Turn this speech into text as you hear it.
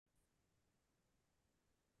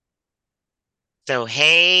So,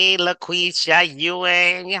 hey, Lakweshia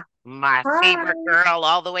Ewing, my favorite Hi, girl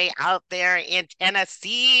all the way out there in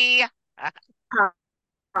Tennessee. how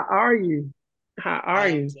are you? How I are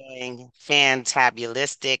am you? doing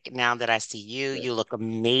fantabulistic now that I see you. You look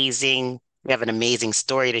amazing. You have an amazing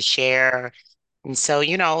story to share. And so,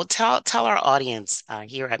 tell our audience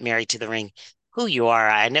here at Married to the Ring who you are.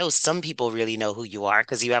 I know some people really know who you are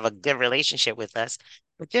because you have a good relationship with us.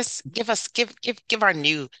 But just give our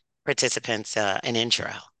new participants an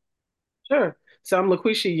intro. Sure. So I'm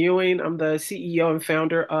Lakweshia Ewing. I'm the CEO and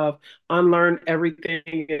founder of Unlearn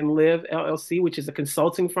Everything and Live LLC, which is a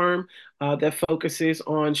consulting firm that focuses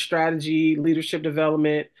on strategy, leadership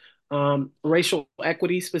development, racial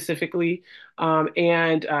equity specifically.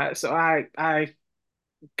 And so I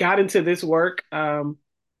got into this work.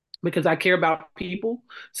 Because I care about people.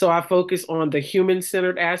 So I focus on the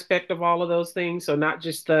human-centered aspect of all of those things. So not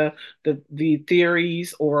just the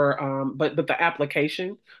theories or but the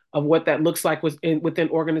application of what that looks like within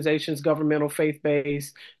organizations, governmental,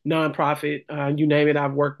 faith-based, nonprofit, you name it.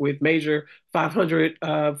 I've worked with major 500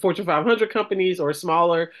 Fortune 500 companies or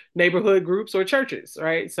smaller neighborhood groups or churches,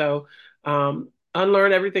 right? So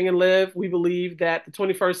unlearn everything and live. We believe that the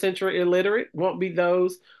 21st century illiterate won't be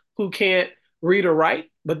those who can't read or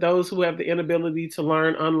write, but those who have the inability to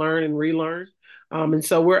learn, unlearn, and relearn. And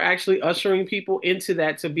so we're actually ushering people into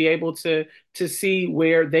that to be able to see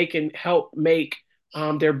where they can help make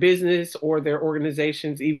their business or their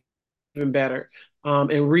organizations even better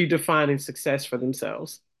and redefining success for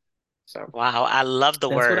themselves. So Wow, I love the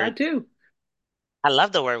that's what I word. do. I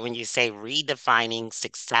love the word when you say redefining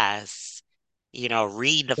success, Yeah.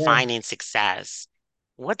 redefining success.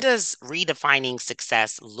 What does redefining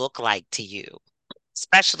success look like to you,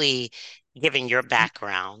 especially given your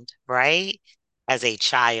background, right? As a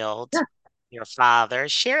child, your father,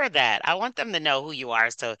 share that. I want them to know who you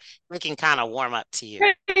are so we can kind of warm up to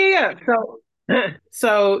you. Yeah.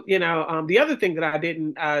 So the other thing that I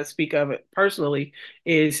didn't speak of it personally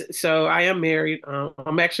is so I am married.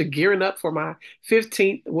 I'm actually gearing up for my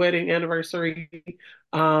 15th wedding anniversary.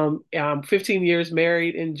 I'm 15 years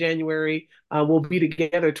married in January. We'll be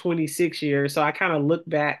together 26 years. So I kind of look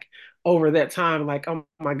back over that time, like, oh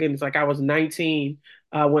my goodness, like I was 19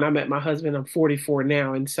 when I met my husband. I'm 44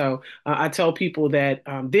 now, and so I tell people that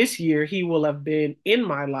this year he will have been in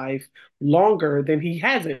my life longer than he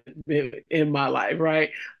hasn't been in my life, right?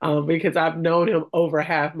 Because I've known him over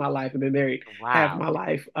half my life and been married half Wow. my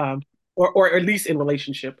life, or at least in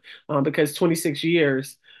relationship, because 26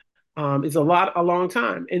 years is a long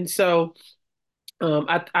time. And so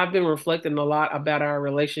I've been reflecting a lot about our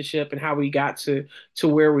relationship and how we got to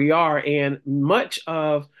where we are, and much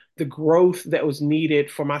of the growth that was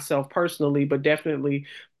needed for myself personally, but definitely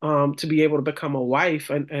to be able to become a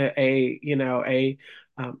wife and a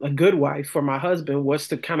good wife for my husband was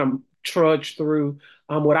to kind of trudge through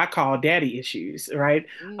what I call daddy issues, right?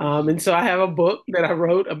 And Mm, so I have a book that I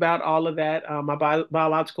wrote about all of that. My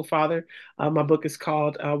biological father. My book is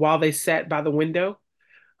called "While They Sat by the Window."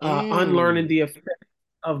 Unlearning mm, the effect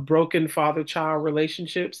of broken father-child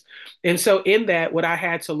relationships. And so in that, what I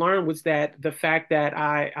had to learn was that the fact that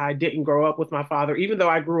I didn't grow up with my father, even though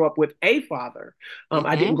I grew up with a father, I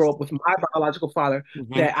mm-hmm, didn't grow up with my biological father,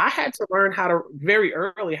 mm-hmm, that I had to learn how to very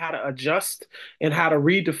early how to adjust and how to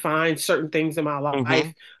redefine certain things in my mm-hmm.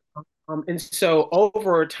 life. And so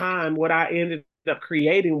over time, what I ended up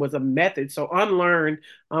creating was a method. So unlearn,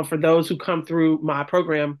 for those who come through my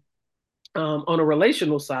program, on a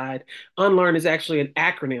relational side, unlearn is actually an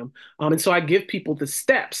acronym. And so I give people the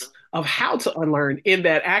steps of how to unlearn in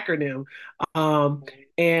that acronym. Um,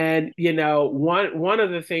 and one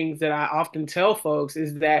of the things that I often tell folks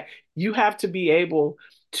is that you have to be able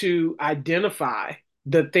to identify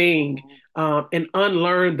the thing and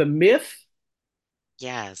unlearn the myth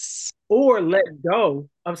Yes. or let go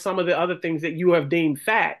of some of the other things that you have deemed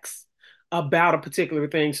facts about a particular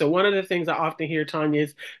thing. So one of the things I often hear, Tanya,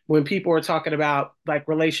 is when people are talking about like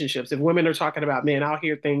relationships, if women are talking about men, I'll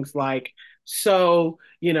hear things like, so,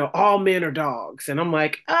 all men are dogs. And I'm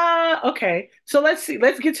like, okay. So let's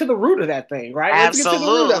get to the root of that thing, right? Let's get to the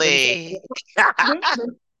root of it. So,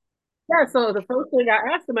 Absolutely. yeah, so the first thing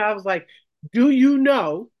I asked them, I was like, do you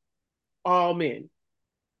know all men?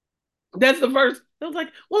 That's the first. I was like,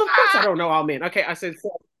 well, of course I don't know all men. Okay, I said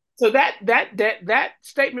so that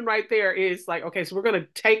statement right there is like, okay, so we're gonna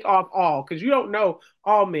take off all because you don't know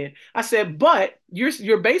all men. I said, but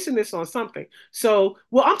you're basing this on something. So,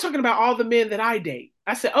 well, I'm talking about all the men that I date.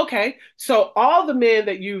 I said, okay, so all the men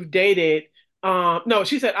that you've dated. No,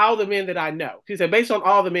 she said all the men that I know. She said based on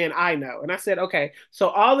all the men I know, and I said, okay, so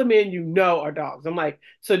all the men you know are dogs. I'm like,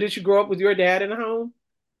 so did you grow up with your dad in the home?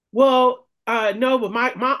 Well, No, but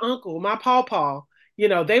my uncle, my pawpaw,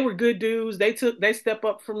 they were good dudes. They step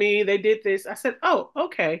up for me. They did this. I said, oh,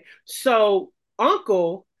 okay. So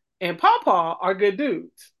uncle and pawpaw are good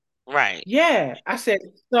dudes. Right. Yeah. I said,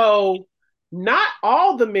 so not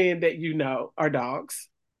all the men that you know are dogs.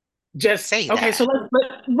 Just Say okay, so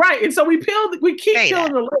that. right, and so we keep Say peeling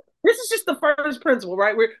that. the layer. This is just the first principle,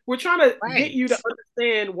 right? We're trying to get you to Right.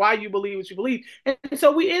 understand why you believe what you believe, and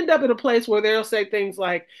so we end up in a place where they'll say things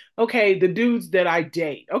like, "Okay, the dudes that I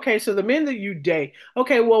date. Okay, so the men that you date.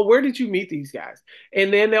 Okay, well, where did you meet these guys?"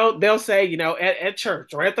 And then they'll say, at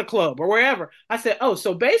church or at the club or wherever. I said, "Oh,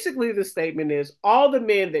 so basically, the statement is all the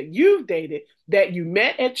men that you've dated that you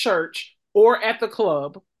met at church or at the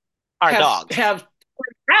club." Our have dogs. have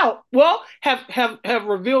out well have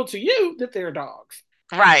revealed to you that they're dogs,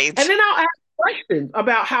 and Right. then I'll ask questions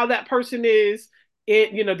about how that person is.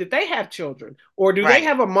 Did they have children or do they Right.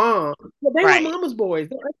 have a mom? Well, they were Right. mama's boys.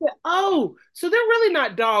 I said, oh, so they're really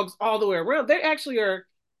not dogs all the way around. They actually are.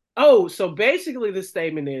 Oh, so basically the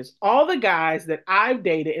statement is all the guys that I've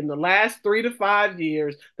dated in the last 3 to 5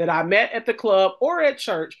 years that I met at the club or at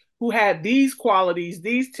church who had these qualities,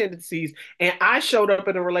 these tendencies, and I showed up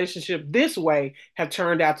in a relationship this way have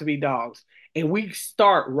turned out to be dogs. And we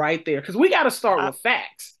start right there because we got to start Yep. with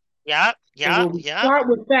facts. Yep. And Yep. when we Yep. start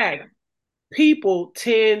with facts, people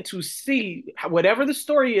tend to see whatever the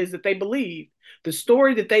story is that they believe, the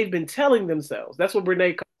story that they've been telling themselves. That's what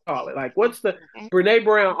Brene call it. Like, Mhm. what's the Mhm. Brene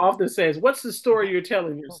Brown often says, what's the story Mhm. you're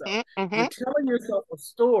telling yourself? Mhm. You're Mhm. telling yourself a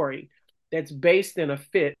story that's based in a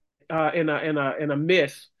fit, in a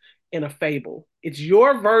myth, in a fable. It's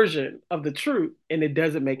your version of the truth, and it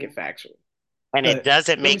doesn't make it Mhm. factual. And it But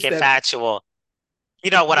doesn't let me make it step. factual. You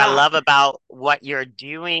know It's what I not. love about what you're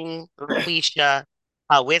doing, Laquisha,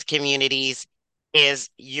 with communities is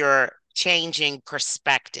you're changing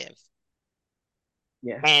perspective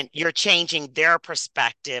Yes. and you're changing their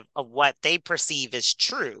perspective of what they perceive as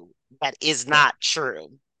true that is Correct. not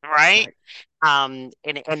true, right? Right.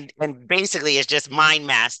 And basically it's just mind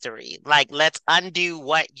mastery. Like let's undo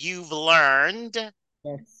what you've learned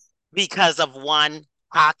Yes. because of one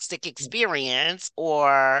toxic experience,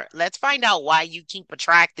 or let's find out why you keep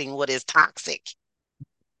attracting what is toxic.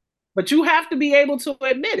 But you have to be able to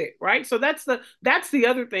admit it, right? So that's the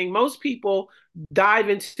other thing. Most people dive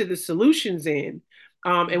into the solutions end,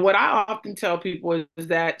 and Hmm. what I often tell people is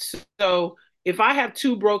that, so if I have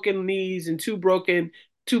two broken knees and two broken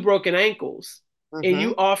ankles, and Hmm.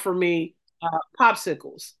 you offer me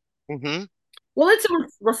popsicles, Hmm. well, it's a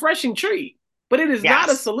refreshing treat, but it is not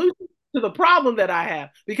a Yes, solution to the problem that I have,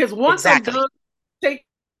 because once I'm exactly. done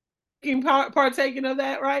taking partaking of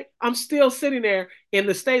that, right, I'm still sitting there in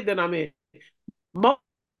the state that I'm in.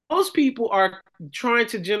 Most people are trying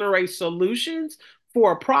to generate solutions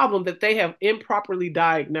for a problem that they have improperly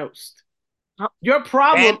diagnosed. Your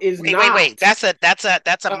problem And is wait, wait, not wait. That's a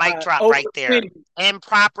mic drop right there. overspending.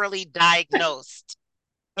 Improperly diagnosed.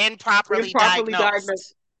 Improperly Improperly diagnosed.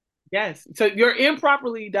 diagnosed. Yes. So you're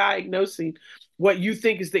improperly diagnosing what you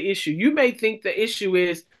think is the issue. You may think the issue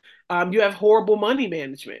is you have horrible money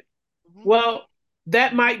management. Hmm. Well,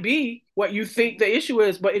 that Hmm. might be what you think Hmm. the issue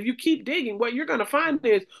is, but if you keep digging, what you're going to find Hmm.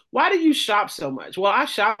 is, why do you shop so much? Well, I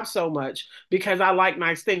shop so much because I like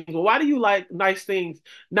nice things. Well, why do you like nice things?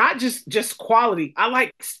 Not just quality. I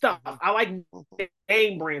like stuff. Hmm. I like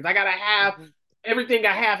name brands. I got to have Hmm. everything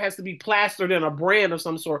I have has to be plastered in a brand of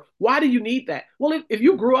some sort. Why do you need that? Well, if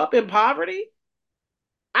you Hmm. grew up in poverty,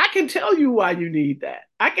 I can tell you why you need that.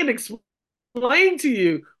 I can explain to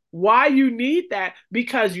you why you need that,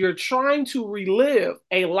 because you're trying to relive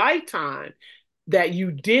a lifetime that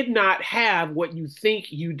you did not have what you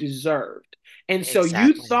think you deserved. And so you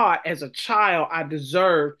Exactly. thought as a child, I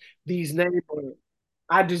deserved these neighborhoods.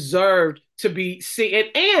 I deserved to be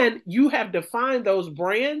seen. And you have defined those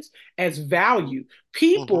brands as value.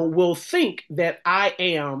 People Hmm. will think that I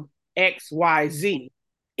am XYZ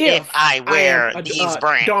If if I I am wear these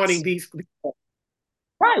donning brands. these.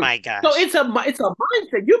 Right. My So gosh. it's a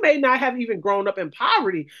mindset. You may not have even grown up in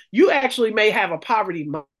poverty. You actually may have a poverty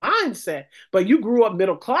mindset, but you grew up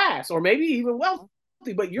middle class or maybe even wealthy.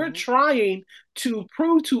 But you're Hmm. trying to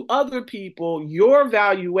prove to other people your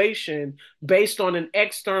valuation based on an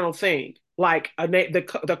external thing, like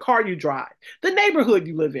the car you drive, the neighborhood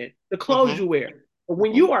you live in, the clothes Hmm. you wear. But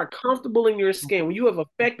when Hmm. you are comfortable in your skin, when Hmm. you have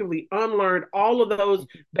effectively unlearned all of those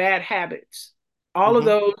bad habits, all of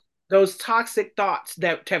Hmm. those toxic thoughts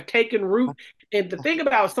that have taken root. And the thing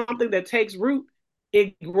about something that takes root,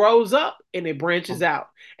 it grows up and it branches out.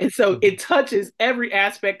 And so Mm-hmm. it touches every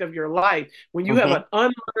aspect of your life. When you have Mm-hmm. an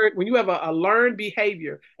unlearned, when you have a learned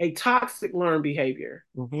behavior, a toxic learned behavior,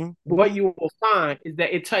 Mm-hmm. what you will find is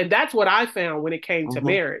that and that's what I found when it came to Mm-hmm.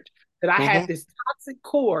 marriage, that I Mm-hmm. had this toxic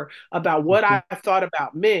core about what Mm-hmm. I thought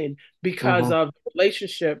about men because Mm-hmm. of the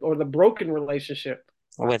relationship or the broken relationship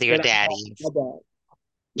With your that I had daddy. with my dad.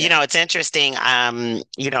 You Yeah. know, it's interesting.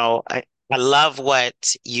 I love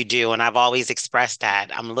what you do, and I've always expressed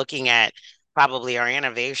that. I'm looking at probably our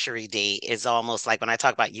anniversary date is almost like when I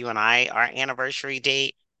talk about you and I, our anniversary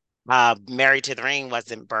date. Married to the Ring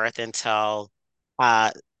wasn't birthed until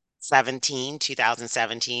uh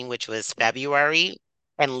 2017, which was February,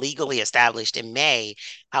 and legally established in May.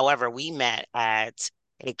 However, we met at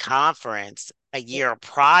a conference a year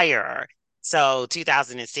prior. So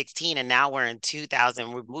 2016, and now we're in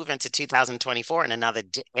 2000, we're moving to 2024 in another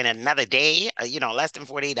day, less than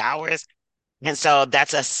 48 hours. And so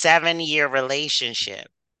that's a 7-year relationship,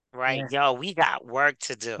 right? Yeah. Yo, we got work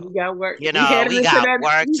to do. We got work. You know, we got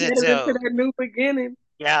work We to headed into do. that new beginning.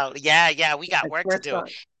 Yeah, yeah, yeah, we got Like work to fresh do.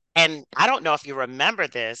 start. And I don't know if you remember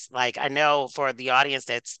this. Like, I know for the audience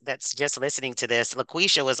that's just listening to this,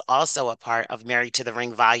 Laquisha was also a part of Married to the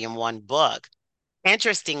Ring Volume 1 book.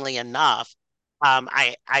 Interestingly enough,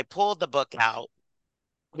 I pulled the book out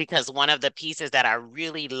because one of the pieces that I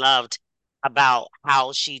really loved about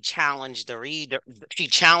how she challenged the readers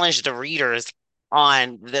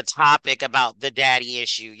on the topic about the daddy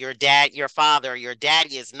issue. Your daddy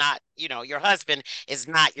is not, your husband is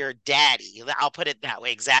not your daddy. I'll put it that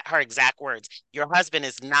way, her exact words. Your husband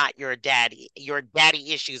is not your daddy. Your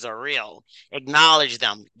daddy issues are real. Acknowledge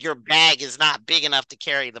them. Your bag is not big enough to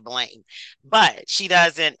carry the blame. But she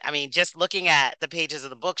doesn't, I mean, just looking at the pages of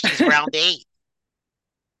the book, she's round eight.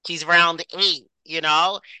 She's round eight, you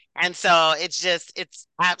know? And so it's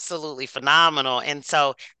absolutely phenomenal. And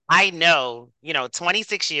so I know,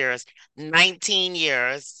 26 years, 19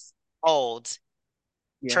 years old,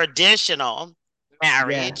 Yeah. traditional Yeah.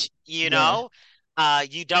 marriage, Yeah.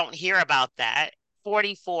 you don't hear about that.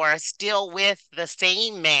 44, still with the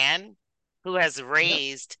same man who has Yep.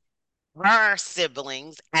 raised her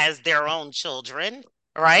siblings as their own children,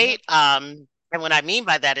 Yep. right? And what I mean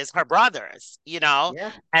by that is her brothers,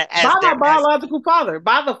 Yeah. By as my their as biological father,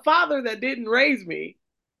 by the father that didn't raise me.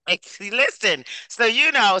 listen. So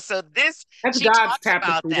so this That's she God's talks about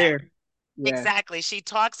tapestry that. there. Yeah. Exactly. She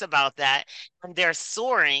talks about that and they're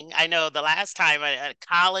soaring. I know the last time at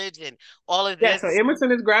college and all of Yeah, so this.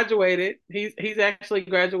 Emerson has graduated. He's actually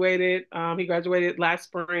graduated. He graduated last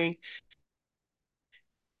spring,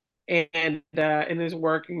 and is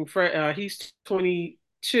working. He's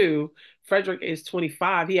 22. Frederick is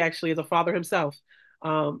 25. He actually is a father himself,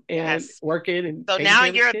 and Yes. working and So taking now care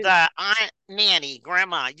of his you're kids. the aunt nanny,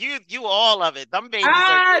 grandma. You all of it. Them babies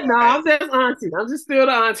are Ah, no, I'm yours. just auntie. I'm just still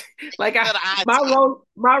the auntie. You Like to the auntie.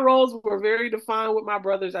 my roles were very defined with my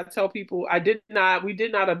brothers. I tell people we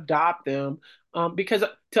did not adopt them, because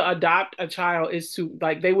to adopt a child is to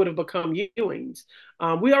like they would have become Ewings.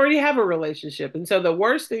 We already have a relationship, and so the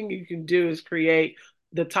worst thing you can do is create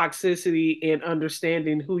the toxicity in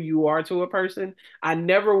understanding who you are to a person. I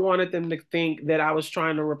never wanted them to think that I was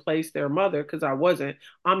trying to replace their mother because I wasn't.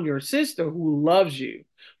 I'm your sister who loves you,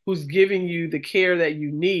 who's giving you the care that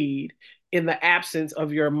you need in the absence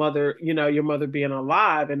of your mother, your mother being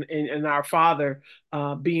alive, and our father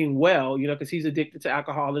being well, because he's addicted to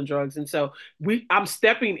alcohol and drugs. And so I'm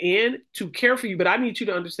stepping in to care for you, but I need you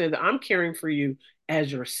to understand that I'm caring for you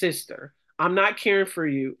as your sister. I'm not caring for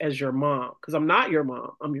you as your mom because I'm not your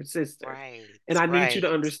mom. I'm your sister. Right, And I need you to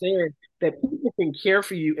right. understand that people can care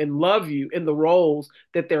for you and love you in the roles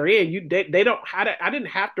that they're in. They don't I didn't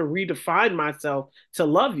have to redefine myself to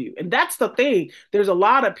love you. And that's the thing. There's a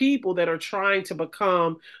lot of people that are trying to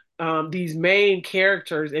become these main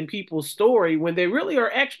characters in people's story when they really are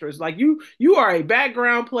extras. Like you are a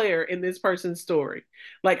background player in this person's story.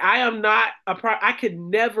 Like I am not I could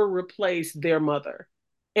never replace their mother,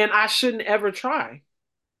 and I shouldn't ever try.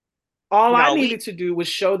 All I No, we, needed to do was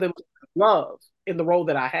show them love in the role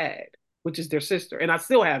that I had, which is their sister, and I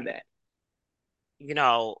still have that. you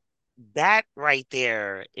know, that right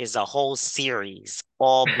there is a whole series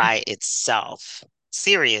all by itself.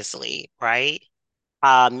 Seriously, right?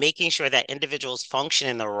 Making sure that individuals function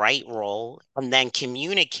in the right role and then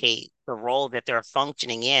communicate the role that they're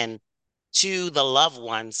functioning in to the loved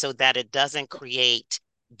one so that it doesn't create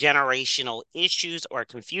generational issues or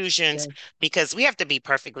confusions. Yeah, Because we have to be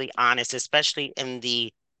perfectly honest, especially in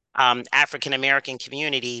the African American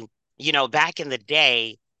community. Back in the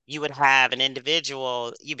day, you would have an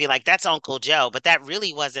individual, you'd be like, that's Uncle Joe, but that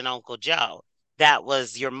really wasn't Uncle Joe. that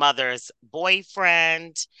was your mother's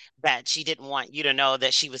boyfriend that she didn't want you to know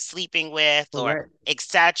that she was sleeping with, or Correct.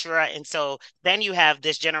 etc. And so then you have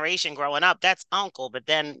this generation growing up, that's uncle, but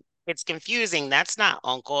then it's confusing. That's not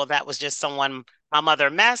uncle. That was just someone my mother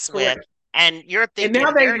messed with. Correct. And you're And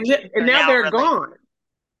now thinking their kids and are now now they're related. gone,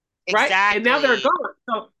 right? And now they're Exactly.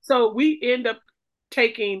 gone. So we end up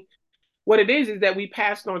taking what it is that we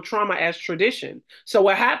passed on trauma as tradition. So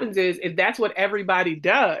what happens is if that's what everybody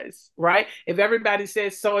does, right? If everybody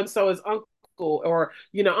says so and so is uncle or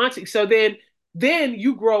auntie, so then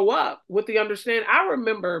you grow up with the understanding. I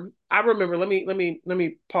remember, let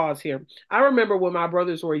me pause here. I remember when my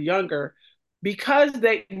brothers were younger, because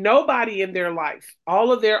they nobody in their life,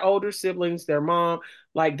 all of their older siblings, their mom,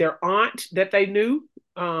 like their aunt that they knew,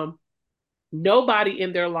 nobody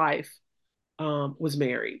in their life was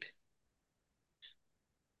married.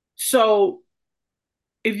 So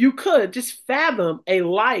if you could just fathom a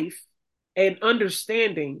life and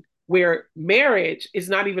understanding where marriage is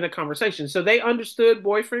not even a conversation. So they understood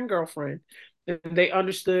boyfriend, girlfriend, and they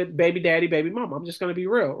understood baby daddy, baby mama. I'm just going to be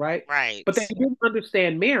real, right? But they Right. didn't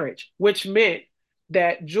understand marriage, which meant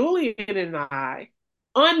that Julian and I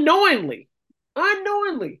unknowingly,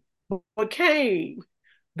 unknowingly became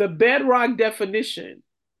the bedrock definition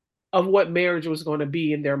of what marriage was going to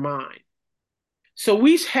be in their mind. So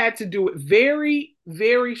we had to do it very,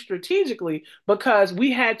 very strategically because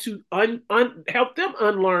we had to help them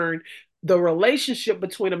unlearn the relationship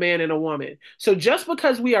between a man and a woman. So just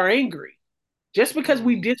because we are angry, just because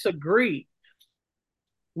we Mm, disagree,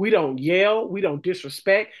 we don't yell. We don't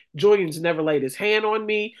disrespect. Julian's never laid his hand on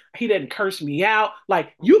me. He didn't curse me out.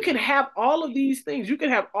 Like you can mhm. have all of these things. You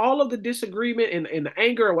can have all of the disagreement and the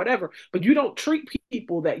anger or whatever, but you don't treat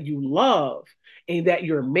people that you love and that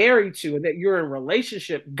you're married to and that you're in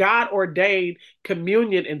relationship, God ordained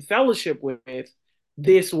communion and fellowship with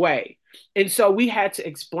this way. And so we had to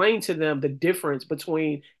explain to them the difference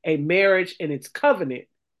between a marriage and its covenant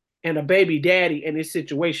and a baby daddy and his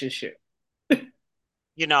situationship.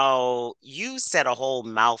 You said a whole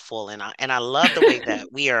mouthful, and I love the way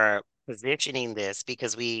that we are positioning this,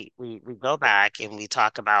 because we go back and we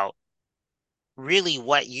talk about really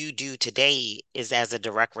what you do today is as a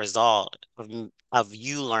direct result of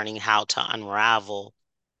you learning how to unravel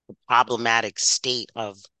the problematic state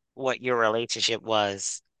of what your relationship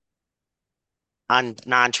was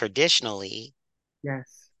non-traditionally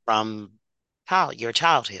Yes. from your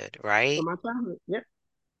childhood, From right? my childhood. Yep.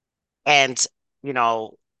 And, you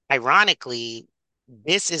know, ironically,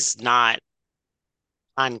 this is not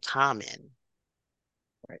uncommon.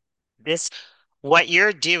 Right. This, what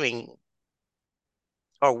you're doing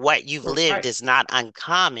or what you've lived Right. is not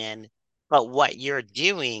uncommon, but what you're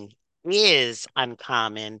doing is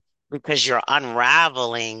uncommon because you're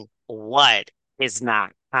unraveling what is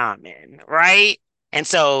not common, right? And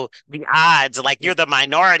so the odds, like Yeah. you're the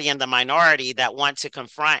minority in the minority that want to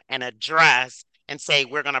confront and address and say,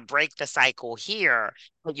 we're going to break the cycle here.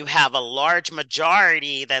 But you have a large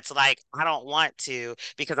majority that's like, I don't want to,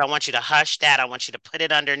 because I want you to hush that. I want you to put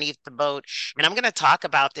it underneath the boat. And I'm going to talk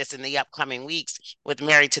about this in the upcoming weeks with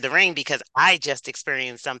Married to the Ring, because I just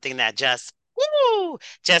experienced something that just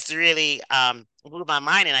really blew my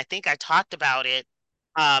mind. And I think I talked about it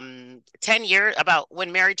 10 years about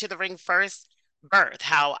when Married to the Ring first birth,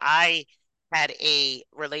 how I had a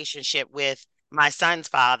relationship with my son's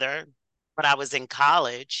father, but I was in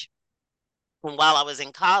college. And while I was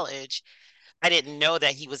in college, I didn't know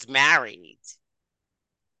that he was married.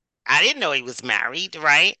 I didn't know he was married,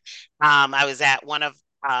 right? I was at one of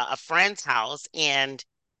a friend's house, and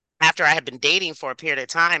after I had been dating for a period of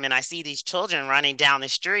time, and I see these children running down the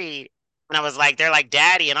street, and I was like, they're like,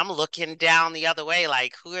 Daddy, and I'm looking down the other way,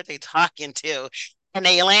 like, who are they talking to? And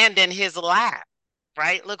they land in his lap,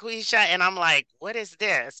 right, Lakwesha? And I'm like, what is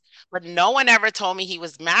this? But no one ever told me he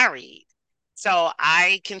was married. So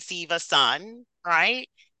I conceive a son, right?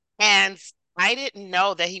 And I didn't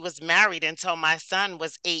know that he was married until my son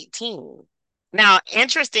was 18. Now,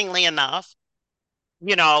 interestingly enough,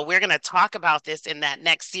 we're going to talk about this in that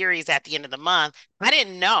next series at the end of the month. I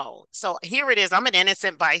didn't know. So here it is. I'm an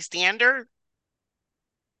innocent bystander,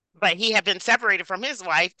 but he had been separated from his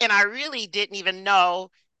wife. And I really didn't even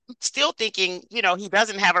know. Still thinking, he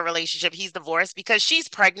doesn't have a relationship. He's divorced because she's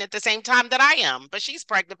pregnant the same time that I am, but she's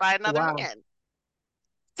pregnant by another Wow. man.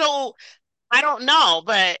 So I don't know.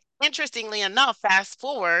 But interestingly enough, fast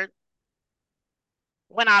forward,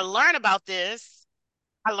 when I learn about this,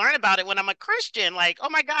 I learn about it when I'm a Christian. Like, oh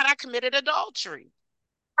my God, I committed adultery.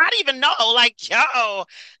 I didn't even know, like, I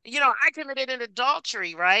committed an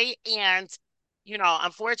adultery, right? And,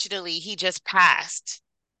 unfortunately, he just passed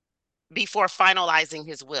before finalizing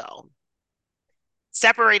his will.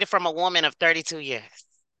 separated from a woman of 32 years.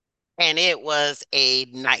 And it was a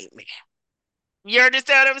nightmare. You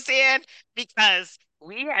understand what I'm saying? Because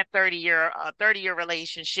we had 30-year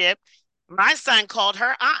relationship. My son called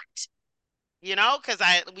her aunt, because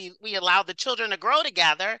we allowed the children to grow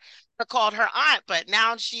together. I called her aunt, but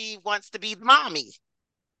now she wants to be mommy,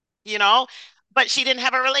 you know, but she didn't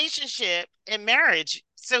have a relationship in marriage.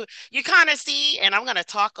 So you kind of see, and I'm going to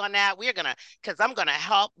talk on that. Because I'm going to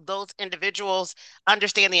help those individuals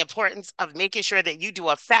understand the importance of making sure that you do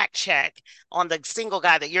a fact check on the single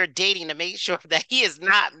guy that you're dating to make sure that he is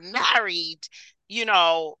not married,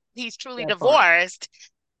 he's truly That part. divorced,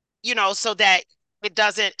 so that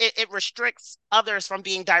it restricts others from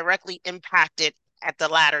being directly impacted at the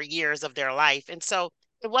latter years of their life. And so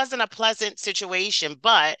it wasn't a pleasant situation,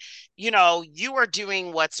 but you are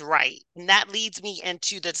doing what's right. And that leads me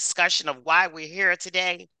into the discussion of why we're here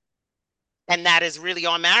today. And that is really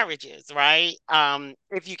on marriages, right?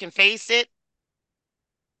 If you can face it,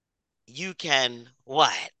 you can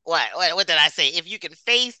what? What did I say? If you can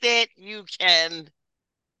face it, you can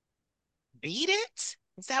beat it.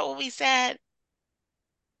 Is that what we said?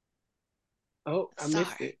 Oh, I missed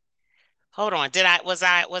Sorry. it. Hold on. Did I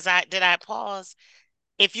pause?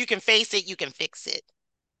 If you can face it, you can fix it.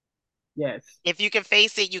 Yes. If you can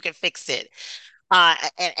face it, you can fix it.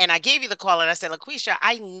 And I gave you the call and I said, Lakwesha,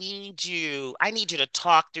 I need you to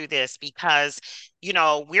talk through this because,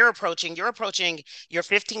 you're approaching your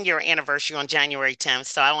 15-year anniversary on January 10th.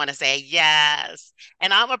 So I want to say yes.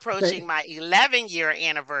 And I'm approaching Okay. my 11-year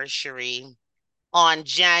anniversary on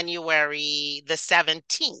January the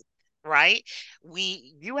 17th, right? Oh,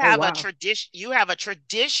 wow. You have a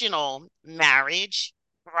traditional marriage,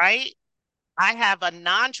 right? I have a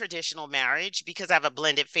non-traditional marriage because I have a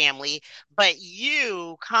blended family, but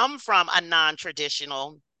you come from a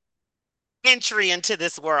non-traditional entry into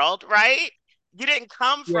this world, right? You didn't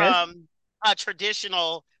come Yes. from a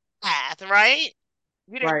traditional path, right?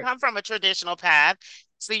 You didn't Right. come from a traditional path.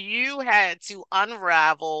 So you had to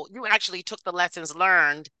unravel, you actually took the lessons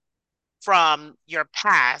learned from your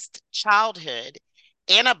past childhood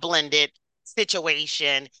in a blended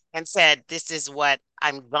situation and said, this is what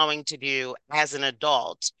I'm going to do as an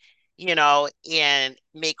adult, and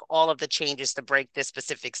make all of the changes to break this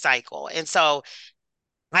specific cycle. And so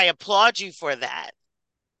I applaud you for that.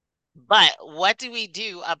 But what do we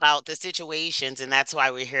do about the situations? And that's why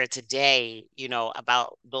we're here today,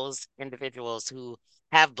 about those individuals who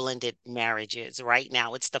have blended marriages. Right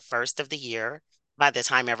now, it's the first of the year. By the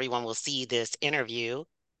time everyone will see this interview,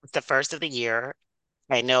 it's the first of the year.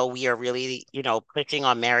 I know we are really, pushing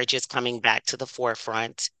on marriages coming back to the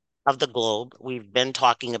forefront of the globe. We've been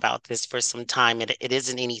talking about this for some time. It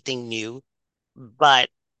isn't anything new. But,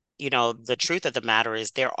 the truth of the matter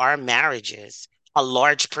is there are marriages, a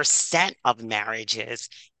large percent of marriages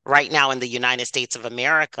right now in the United States of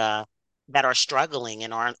America that are struggling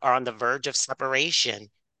and are on the verge of separation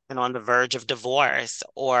and on the verge of divorce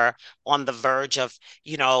or on the verge of,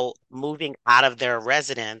 moving out of their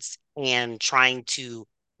residence and trying to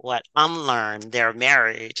unlearn their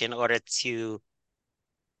marriage in order to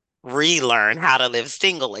relearn how to live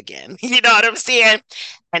single again. You know what I'm saying?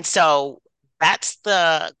 And so that's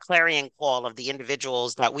the clarion call of the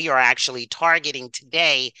individuals that we are actually targeting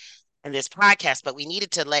today in this podcast. But we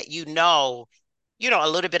needed to let a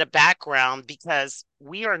little bit of background because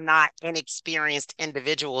we are not inexperienced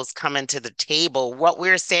individuals coming to the table. What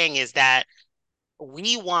we're saying is that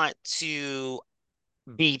we want to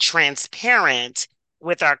be transparent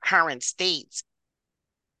with our current states.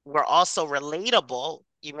 We're also relatable.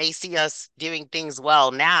 You may see us doing things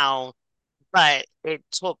well now, but it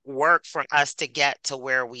took work for us to get to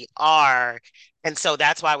where we are. And so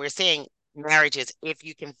that's why we're saying marriages, if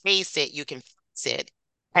you can face it, you can fix it.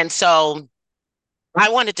 And so I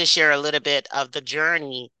wanted to share a little bit of the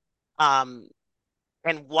journey um,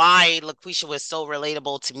 and why Laquisha was so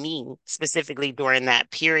relatable to me, specifically during that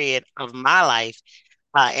period of my life.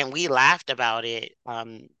 And we laughed about it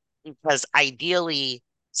because ideally,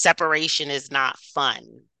 separation is not fun.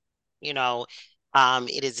 You know,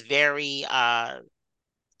 it is very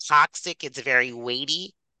toxic. It's very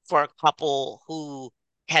weighty for a couple who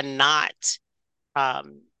cannot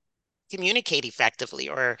um, communicate effectively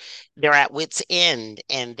or they're at wit's end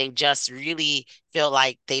and they just really feel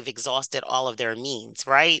like they've exhausted all of their means,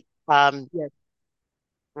 right? Yes.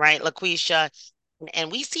 Right, Laquisha?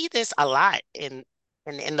 And we see this a lot in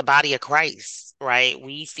the body of Christ, right?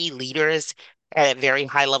 We see leaders at very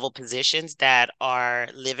high level positions that are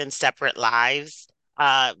living separate lives.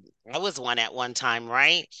 I was one at one time,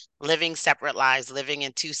 right? Living separate lives, living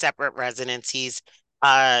in two separate residencies,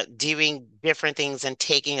 doing different things and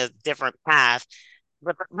taking a different path.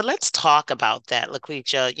 But let's talk about that,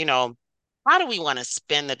 Laquisha. How do we want to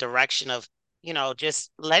spin the direction of,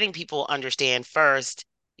 just letting people understand first,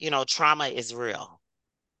 trauma is real,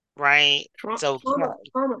 right? So,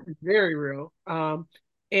 Trauma is very real.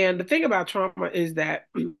 And the thing about trauma is that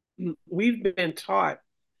we've been taught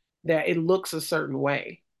that it looks a certain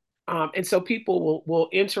way. And so people will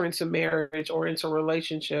enter into marriage or into a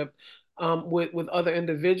relationship with other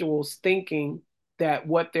individuals thinking that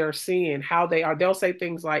what they're seeing, how they are, they'll say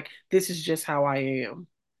things like, this is just how I am,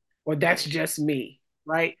 or that's mm, just me,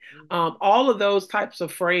 right? mhm, All of those types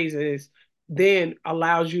of phrases then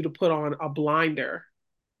allows you to put on a blinder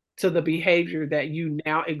to the mhm, behavior that you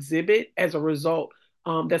now exhibit as a result.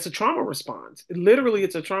 That's a trauma response. Literally,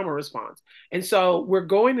 it's a trauma response. And so we're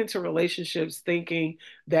going into relationships thinking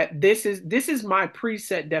that this is my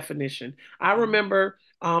preset definition. I mhm, remember,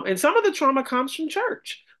 and some of the trauma comes from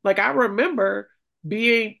church. Like I remember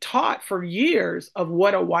being taught for years of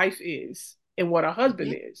what a wife is and what a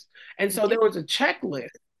husband mhm, is. And so mhm, there was a checklist,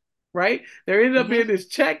 right? There ended up mhm, being this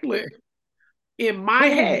checklist in my mhm,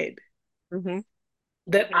 head mhm,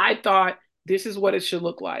 that I thought this is what it should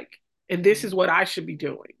look like. And this is mhm, what I should be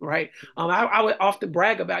doing, right? I would often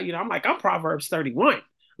brag about, I'm like, I'm Proverbs 31.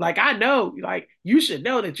 Like, I know, like, you should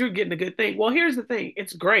know that you're getting a good thing. Well, here's the thing,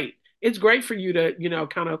 it's great. It's great for you to,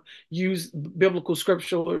 kind of use biblical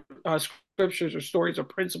scriptures or stories or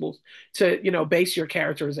principles to, base your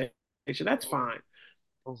characterization. That's fine.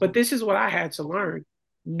 But mhm. this is what I had to learn.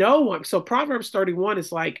 No one, so Proverbs 31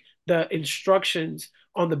 is like the instructions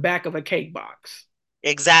on the back of a cake box.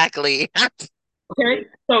 Exactly. Okay.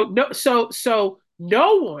 So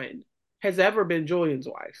no one has ever been Julian's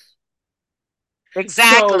wife. So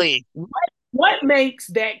Exactly. what makes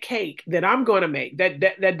that cake that I'm going to make,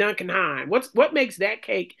 that Duncan Hine, what makes that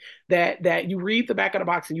cake that you read the back of the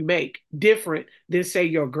box and you make different than say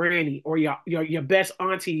your granny or your best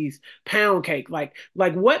auntie's pound cake? Like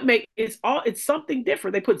what make it's something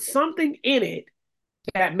different. They put something in it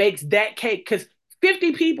that makes that cake, because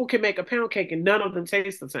 50 people can make a pound cake and none of them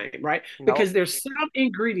taste the same, right? Nope. Because there's some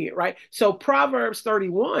ingredient, right? So Proverbs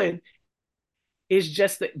 31 is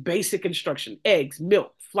just the basic instruction: eggs,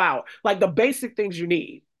 milk, flour, like the basic things you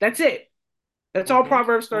need. That's it. That's all Mhm,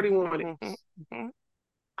 Proverbs mhm, 31 mhm, is. mhm,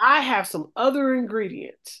 I have some other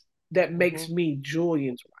ingredients that makes mhm, me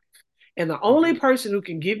Julian's wife. And the only mhm, person who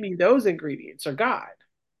can give me those ingredients are God.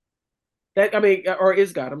 That I mean, or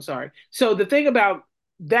is God, I'm sorry. So the thing about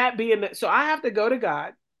that being that, so I have to go to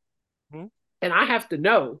God mhm, and I have to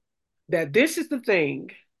know that this is the thing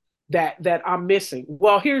that I'm missing.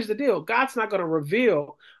 Well, here's the deal: God's not going to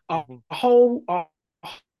reveal a, mhm, a whole a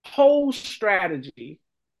whole strategy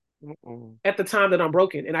mhm, at the time that I'm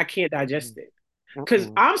broken and I can't digest mhm, it. Because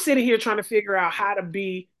mhm. I'm sitting here trying to figure out how to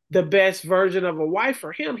be the best version of a wife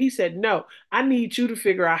for him. He said, "No, I need you to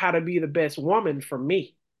figure out how to be the best woman for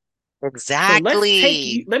me." So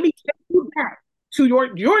Exactly. let me take you back to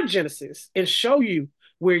your Genesis and show you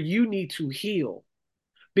where you need to heal.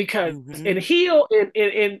 Because and Mhm, heal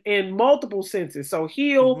in multiple senses. So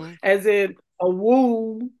heal mhm, as in a mhm,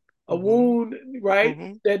 wound, right?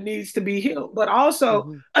 mhm, That needs to be healed. But also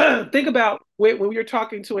mhm, think about when you're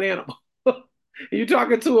talking to an animal. You're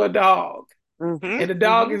talking to a dog, mhm, and the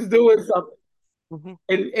dog mhm, is doing something mhm,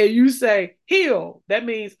 and you say heal, that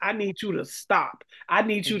means I need you to stop. I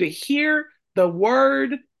need you to mhm, hear the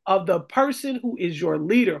word of the person who is your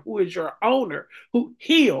leader, who is your owner, who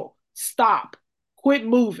heal, stop, quit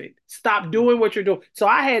moving, stop doing mhm, what you're doing. So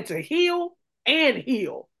I had to heal,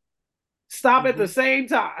 stop at the mhm, same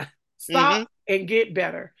time, mhm. stop and get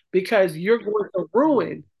better, because you're going to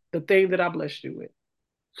ruin the thing that I blessed you with.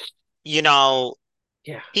 You know,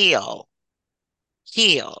 Yeah. heal,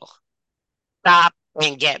 heal, stop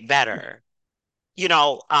and get better.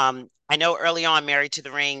 I know early on, Married to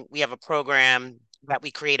the Ring, we have a program that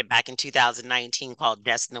we created back in 2019 called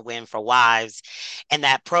Destined to Win for Wives. And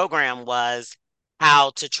that program was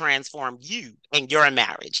how to transform you in your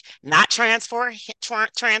marriage, not transform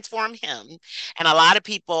him. And a lot of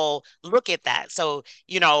people look at that. So,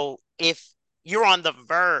 if you're on the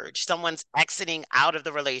verge, someone's exiting out of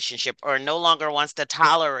the relationship or no longer wants to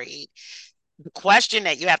tolerate, the question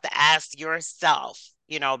that you have to ask yourself,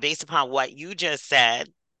 based upon what you just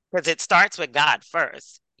said, because it starts with God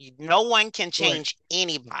first. No one can Right. change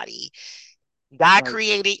anybody. God Right.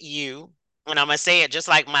 created you. And I'm going to say it just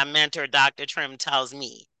like my mentor, Dr. Trim, tells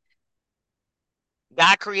me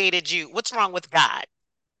God created you. What's wrong with God?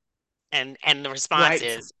 And the response Right.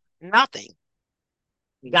 is nothing.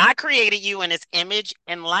 God created you in his image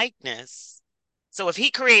and likeness. So if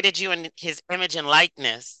he created you in his image and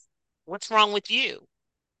likeness, what's wrong with you?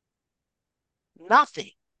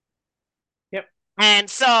 Nothing. Yep. And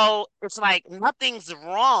so it's like nothing's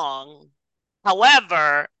wrong.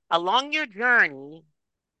 However, along your journey,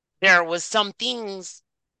 there was some things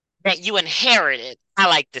that you inherited, I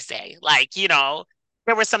like to say. Like,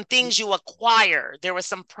 there were some things you acquired, there were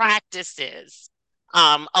some practices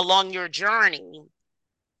along your journey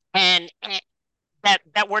and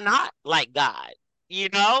that were not like God,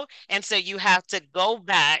 And so you have to go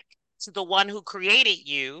back to the one who created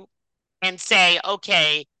you and say,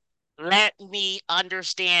 okay, let me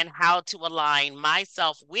understand how to align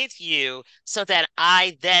myself with you so that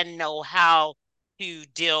I then know how to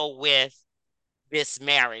deal with this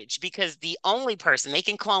marriage. Because the only person they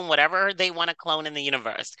can clone whatever they want to clone in the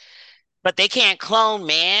universe, but they can't clone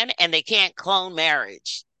man and they can't clone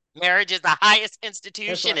marriage. Marriage is the highest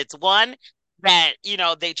That's institution. right. It's one that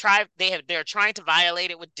they're trying to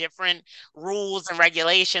violate it with different rules and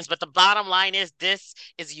regulations, but the bottom line is this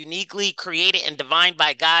is uniquely created and divined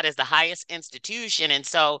by God as the highest institution. And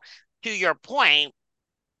so, to your point,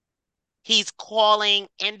 he's calling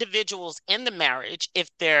individuals in the marriage if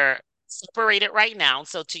they're separated right now.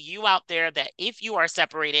 So to you out there, that if you are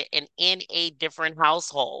separated and in a different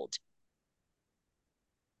household,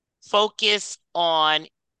 focus on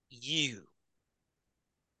you.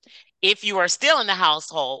 If you are still in the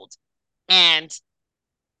household and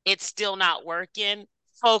it's still not working,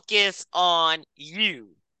 focus on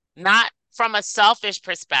you. Not from a selfish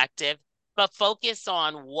perspective, but focus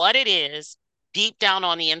on what it is deep down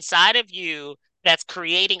on the inside of you that's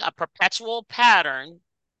creating a perpetual pattern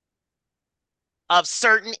of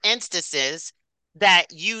certain instances that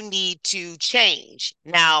you need to change.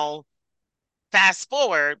 Now, fast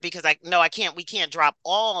forward, because I know we can't drop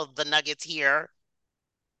all of the nuggets here.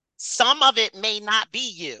 Some of it may not be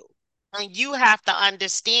you. And you have to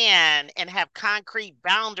understand and have concrete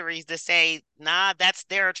boundaries to say, nah, that's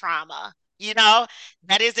their trauma.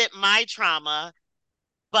 That isn't my trauma,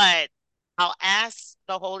 but I'll ask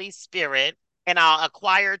the Holy Spirit and I'll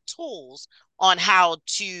acquire tools on how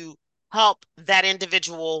to help that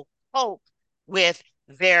individual cope with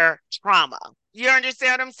their trauma. You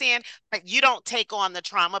understand what I'm saying? But you don't take on the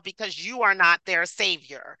trauma because you are not their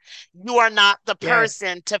savior. You are not the Yes.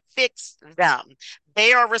 person to fix them.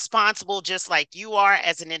 They are responsible just like you are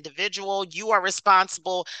as an individual. You are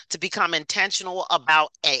responsible to become intentional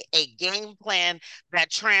about a game plan that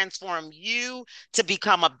transform you to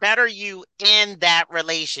become a better you in that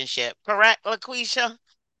relationship. Correct, Lakweshia?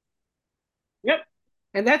 Yep.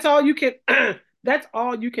 And that's all you can that's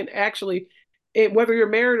all you can actually whether you're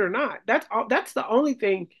married or not. That's the only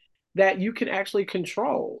thing that you can actually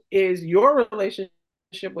control is your relationship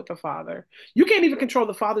with the father. You can't even control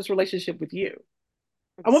the father's relationship with you.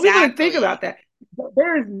 I want people to think about Exactly. that.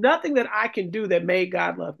 There is nothing that I can do that made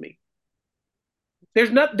God love me.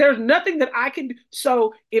 There's nothing that I can do.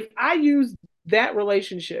 So if I use that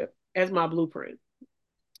relationship as my blueprint,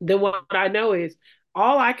 then what I know is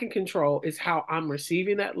all I can control is how I'm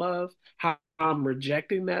receiving that love, how I'm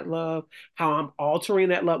rejecting that love, how I'm altering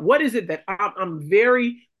that love. What is it that I'm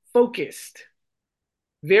very focused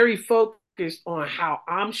on how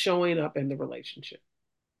I'm showing up in the relationship.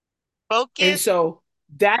 And Focused, so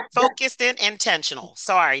that focused and intentional.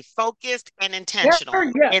 Sorry, focused and very, intentional.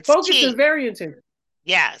 yeah, It's focus is key. very intentional.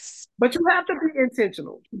 Yes. But you have to be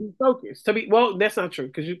intentional to be focused. To be well, that's not true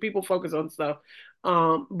because people focus on stuff.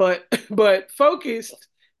 But but focused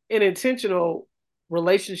and intentional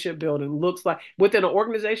relationship building looks like within an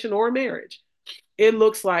organization or a marriage. It Mhm.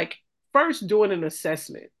 looks like first doing an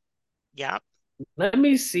assessment. Yep. Let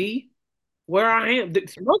me see where I am.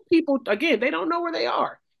 Most people, again, they don't know where they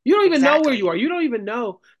are. You don't even know where you Exactly. are. You don't even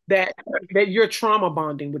know that you're trauma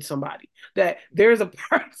bonding with somebody. That there's a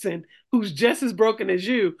person who's just as broken as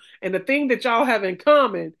you, and the thing that y'all have in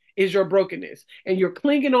common is your brokenness, and you're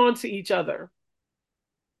clinging on to each other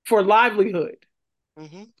for livelihood,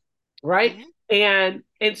 Hmm. right? Hmm.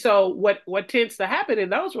 And so what tends to happen in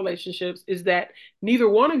those relationships is that neither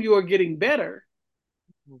one of you are getting better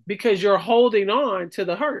because you're holding on to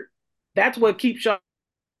the hurt. That's what keeps y'all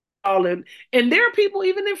and there are people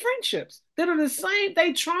even in friendships that are the same.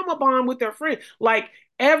 They trauma bond with their friend. Like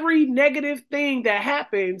every negative thing that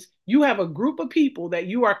happens, you have a group of people that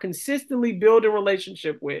you are consistently building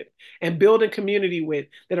relationship with and building community with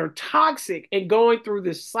that are toxic and going through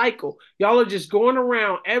this cycle. Y'all are just going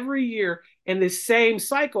around every year in this same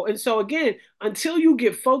cycle. And so again, until you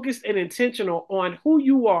get focused and intentional on who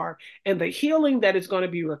you are and the healing that is going to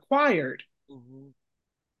be required, Hmm.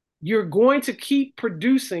 you're going to keep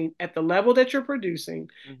producing at the level that you're producing,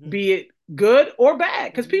 Hmm. be it good or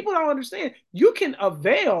bad. Because Hmm. people don't understand you can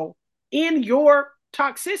avail in your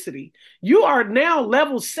toxicity. You are now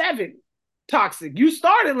level 7 toxic. You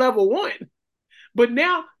started level 1, But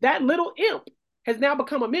now that little imp has now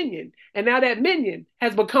become a minion, and now that minion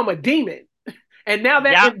has become a demon, and now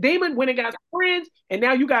that Yep. demon went and got friends, and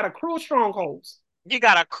now you got a crew of strongholds. You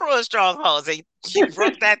got a crew of strongholds and you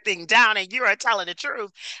broke that thing down and you are telling the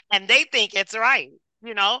truth. And they think it's right,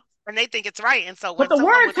 you know, and they think it's right. And so But when the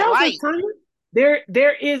someone word with the tells us, light Tanya,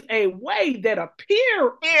 there is a way that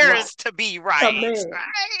appears right appears to be to right, man.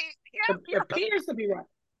 right? It Yep, yep. appears to be right.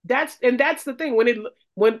 That's the thing.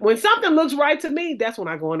 When something looks right to me, that's when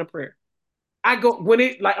I go into prayer. I go when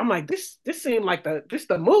it like I'm like this seemed like the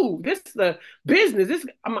move, this the business.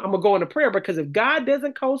 I'm gonna go into prayer because if God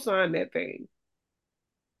doesn't co-sign that thing,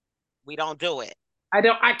 We don't do it.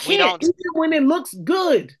 I We can't don't even when it looks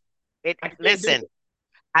good. it I can't do listen, it.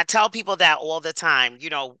 I tell people that all the time,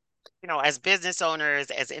 as business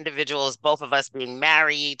owners, as individuals, both of us being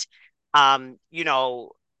married, um, you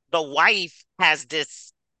know, the wife has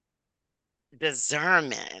this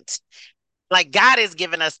discernment. Like God has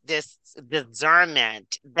given us this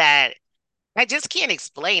discernment that I just can't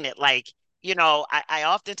explain it. Like, I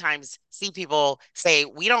oftentimes see people say,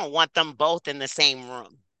 we don't want them both in the same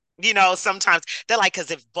room. Sometimes they're like,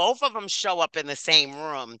 because if both of them show up in the same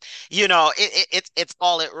room, it's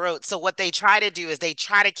all at root. So what they try to do is they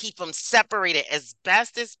try to keep them separated as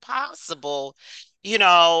best as possible,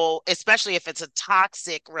 especially if it's a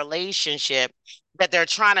toxic relationship that they're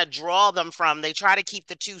trying to draw them from. They try to keep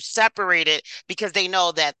the two separated because they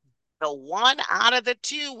know that the one out of the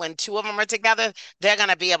two, when two of them are together, they're going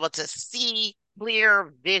to be able to see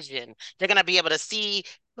clear vision. They're going to be able to see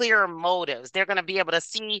clear motives. They're going to be able to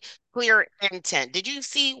see clear intent. Did you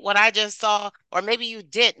see what I just saw? Or maybe you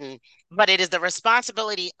didn't, but it is the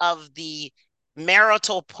responsibility of the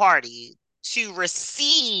marital party to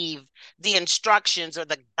receive the instructions or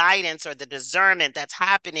the guidance or the discernment that's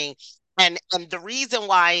happening. And the reason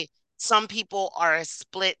why some people are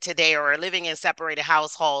split today or are living in separated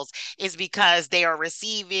households is because they are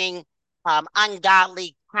receiving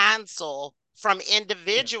ungodly counsel from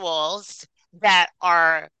Yeah, individuals that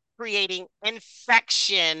are creating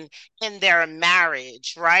infection in their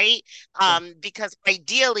marriage, right? yeah, Because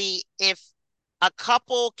ideally, if a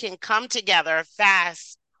couple can come together,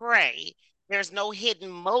 fast, pray, there's no hidden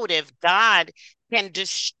motive. God can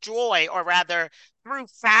destroy, or rather, through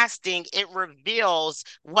fasting, it reveals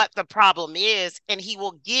what the problem is, and He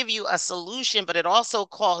will give you a solution. But it also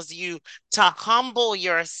calls you to humble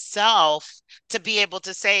yourself to be able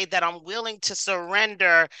to say that I'm willing to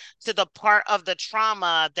surrender to the part of the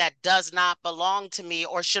trauma that does not belong to me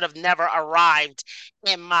or should have never arrived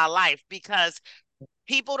in my life. Because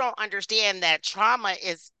people don't understand that trauma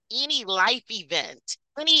is any life event,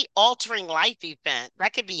 any altering life event.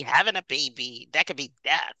 That could be having a baby, that could be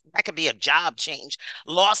death, that could be a job change,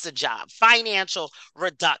 lost a job, financial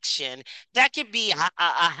reduction, that could be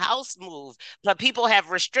a house move. But people have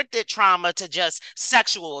restricted trauma to just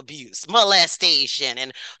sexual abuse, molestation,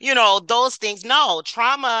 and those things. No,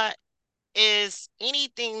 trauma is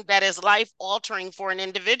anything that is life altering for an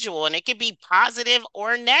individual, and it can be positive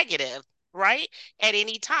or negative, right? At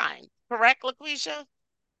any time. Correct, Laquisha?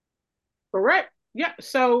 correct. Yeah.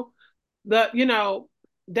 So the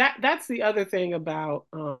that's the other thing about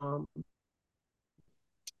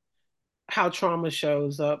how trauma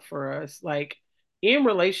shows up for us. Like in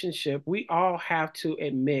relationship, we all have to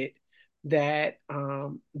admit that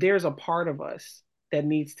there's a part of us that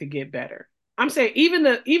needs to get better. I'm saying even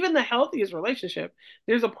the healthiest relationship,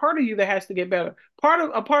 there's a part of you that has to get better.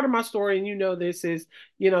 A part of my story, and this is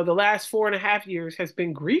the last 4.5 years has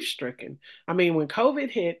been grief stricken. I mean, when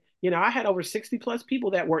COVID hit, I had over 60 plus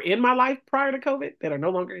people that were in my life prior to COVID that are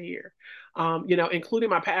no longer here, including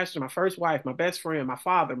my pastor, my first wife, my best friend, my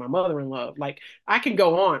father, my mother-in-law. Like I can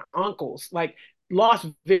go on, uncles, like lost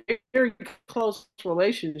very close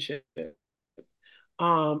relationship.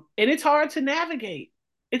 And it's hard to navigate.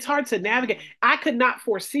 It's hard to navigate. Mm, I could not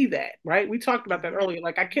foresee that, right? We talked about that mhm, earlier.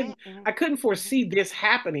 Like I mhm, couldn't, mhm, I couldn't mhm, foresee this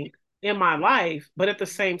happening in my mhm, life, but at the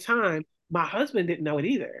mhm, same time, my husband didn't know it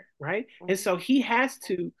either, right? And mhm, so he has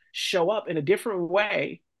to show up in a different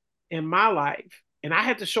way in my life, and I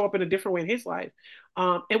had to show up in a different way in his life.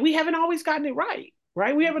 And we haven't always gotten it right,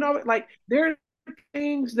 right? We haven't mhm, always like there are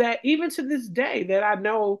things that even to this day that I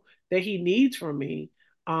know that he needs from me,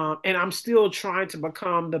 and I'm still trying to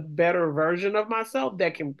become the better version of myself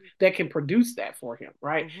that can produce that for him,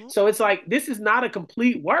 right? mhm. So it's like this is not a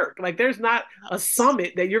complete work. Like there's not a Yes.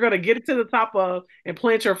 summit that you're gonna get to the top of and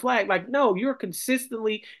plant your flag. Like no, you're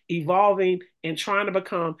consistently evolving and trying to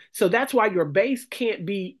become. So that's why your base can't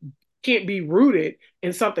be rooted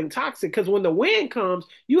in something toxic because when the wind comes,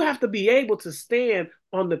 you have to be able to stand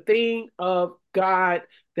on the thing of God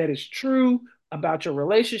that is true, about your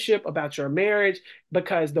relationship, about your marriage,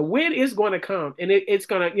 because the win is going to come and it's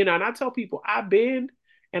going to, and I tell people I've been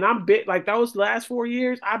and I'm bit like those last 4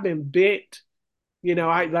 years, I've been bit. I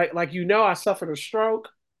Mhm. I suffered a stroke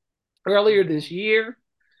earlier this Mhm. year.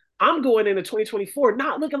 I'm going into 2024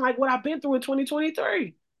 not looking like what I've been through in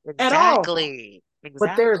 2023 at all. Exactly.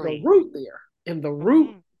 But there's a Exactly. root there. And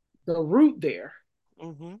Mhm. the root there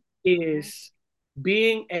Mhm. Mhm. is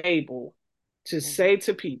being able to say Mhm.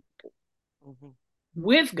 to people, Mhm.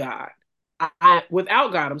 with God,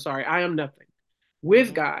 without God, I'm sorry, I am nothing.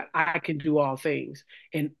 With Mhm. God, I can do all things.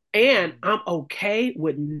 And Mhm. I'm okay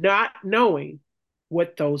with not knowing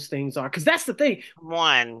what those things are. Because that's the thing. Come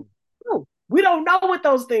on. We don't know what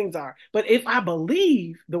those things are. But if I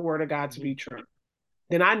believe the word of God to Mhm. be true,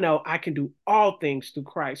 then I know I can do all things through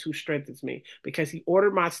Christ who strengthens me because he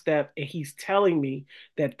ordered my step and he's telling me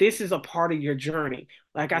that this is a part of your journey.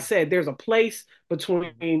 Like I Mhm. said, there's a place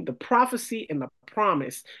between Mhm. the prophecy and the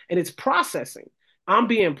promise, and it's processing. I'm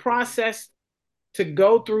being Mhm. processed to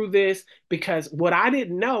go Mhm. through this because what I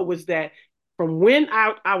didn't know was that from when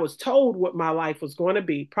I was told what my life was going to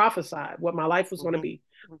be, prophesied what my life was going to Mhm. be,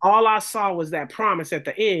 Mhm. all I saw was that promise at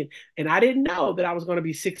the end. And I didn't know that I was going to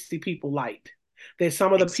be 60 people light. That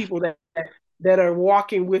some of the people Exactly. that are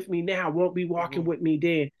walking with me now won't be walking Mhm. with me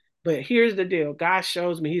then. But here's the deal. God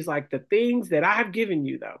shows me, he's like, the things that I've given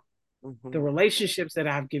you, though, the Mhm. relationships that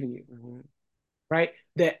I've given you, Mhm. right?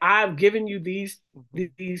 That I've given you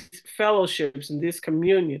Mhm. these fellowships and this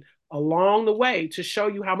communion along the way to show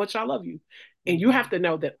you how much I love you. And you have Mhm. to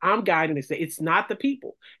know that I'm guiding this. That it's not the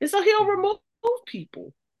people. And so he'll Mhm. remove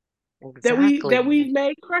people that Exactly. we've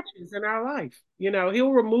made crutches in our life.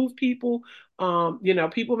 He'll remove people.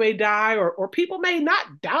 People may die or people may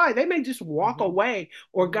not die. They may just walk Mhm. away,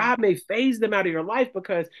 or Mhm. God may phase them out of your life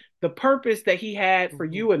because the purpose that He had for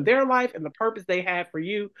Mhm. you in their life and the purpose they had for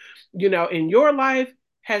you, in your life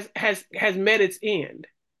has met its end.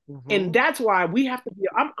 And Mhm. that's why we have to be,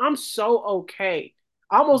 I'm so okay,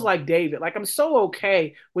 almost like Mhm. David, like I'm so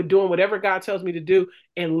okay with doing whatever God tells me to do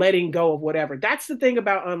and letting go of whatever. That's the thing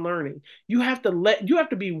about unlearning. You have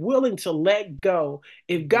to be willing to let go.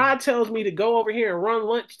 If Mhm. God tells me to go over here and run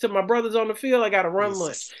lunch to my brothers on the field, I got to run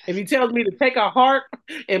lunch. Jesus. If he tells me to take a harp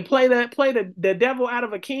and play the devil out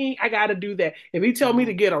of a king, I got to do that. If he tells me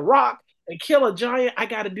to Mhm. get a rock and kill a giant,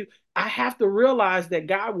 I have to realize that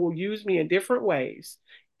God will use me in different ways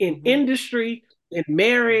in Mhm. industry, in Mhm.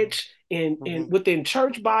 marriage, in Mhm. within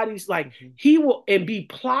church bodies. Like Mhm. he will and be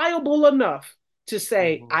pliable enough to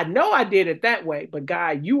say, Mhm. I know I did it that way, but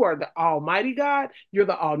God, you are the Almighty God, you're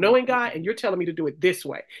the all-knowing God, and you're telling me to do it this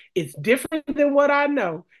way. It's different than what I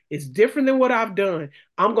know. It's different than what I've done.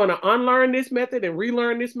 I'm going to unlearn this method and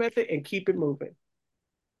relearn this method and keep it moving.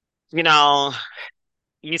 You know,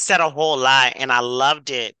 you said a whole lot, and I loved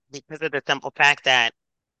it because of the simple fact that,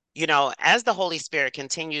 as the Holy Spirit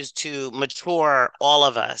continues to mature all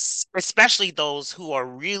of us, especially those who are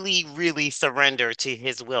really, really surrendered to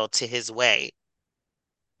His will, to His way,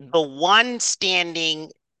 the one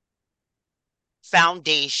standing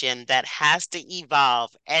foundation that has to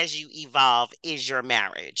evolve as you evolve is your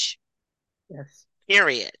marriage, Yes.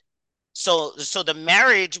 period. So the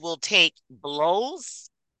marriage will take blows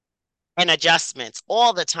and adjustments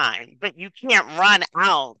all the time, but you can't run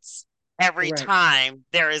out every Right. time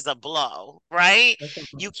there is a blow, right?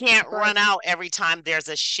 That's You can't right. run out every time there's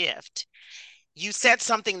a shift. You said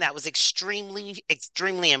something that was extremely,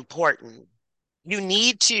 extremely important. You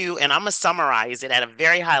need to, and I'm going to summarize it at a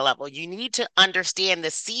very high level, you need to understand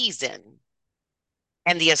the season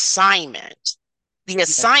and the assignment. The Yes.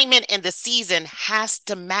 assignment and the season has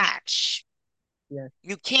to match. Yes.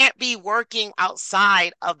 You can't be working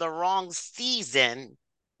outside of the wrong season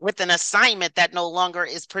with an assignment that no longer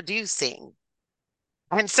is producing.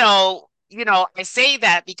 And so, I say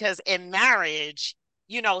that because in marriage,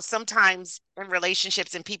 sometimes in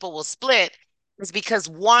relationships and people will split is because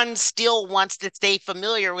one still wants to stay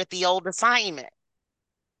familiar with the old assignment.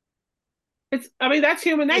 I mean, that's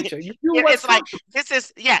human nature. You do what's It's like,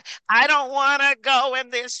 comfortable. yeah, I don't want to go in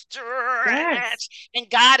this Yes. stretch. And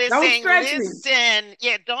God is Don't saying, stretch me. listen,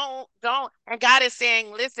 yeah, don't. And God is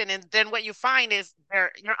saying, listen. And then what you find is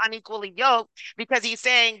you're unequally yoked because He's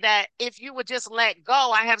saying that if you would just let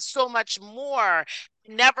go, I have so much more.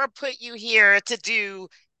 Never put you here to do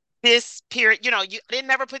this period, they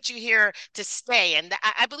never put you here to stay. And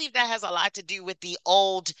I believe that has a lot to do with the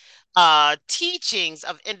old teachings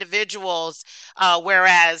of individuals,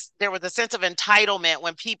 whereas there was a sense of entitlement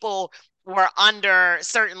when people were under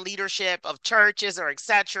certain leadership of churches or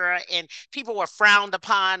etc. And people were frowned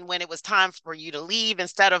upon when it was time for you to leave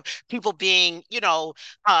instead of people being,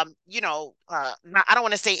 I don't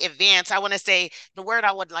want to say advanced. I want to say the word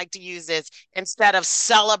I would like to use is instead of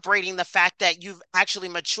celebrating the fact that you've actually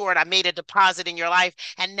matured, I made a deposit in your life,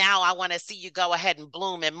 and now I want to see you go ahead and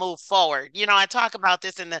bloom and move forward. I talk about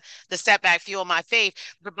this in the setback fuel my faith.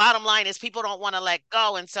 The bottom line is people don't want to let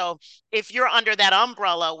go. And so if you're under that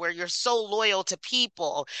umbrella where you're so loyal to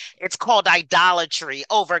people, it's called idolatry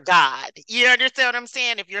over God. You understand what I'm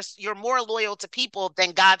saying? If you're more loyal to people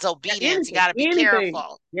than God's Yeah, obedience, you anything, got to be anything.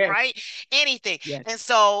 careful, Yes, right? Anything. yes. And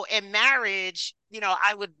so in marriage,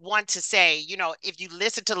 I would want to say, if you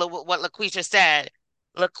listen to what Laquisha said,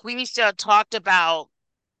 Laquisha talked about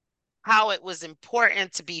how it was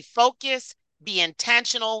important to be focused, be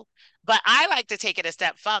intentional. But I like to take it a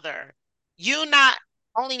step further. You not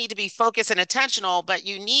only need to be focused and intentional, but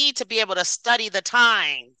you need to be able to study the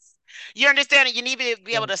times. You understand it? You need to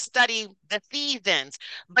be able Yes. to study the seasons.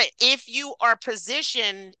 But if you are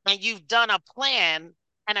positioned and you've done a plan,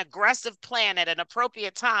 an aggressive plan at an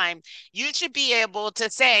appropriate time, you should be able to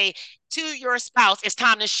say to your spouse, it's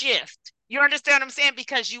time to shift. You understand what I'm saying?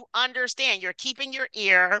 Because you understand you're keeping your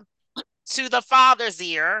ear to the father's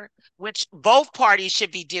ear, which both parties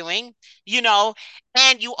should be doing, you know,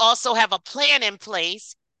 and you also have a plan in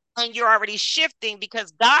place and you're already shifting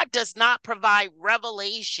because God does not provide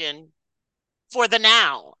revelation for the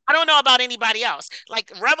now. I don't know about anybody else.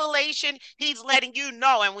 Like revelation, he's letting you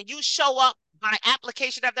know. And when you show up by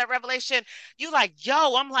application of that revelation, you like,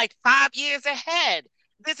 yo, I'm like 5 years ahead.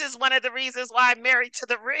 This is one of the reasons why I'm married to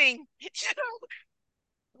the ring.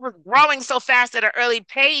 Was growing so fast at an early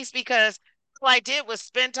pace because all I did was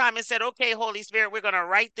spend time and said, okay, Holy Spirit, we're going to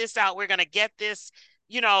write this out. We're going to get this,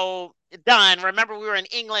 you know, done. Remember, we were in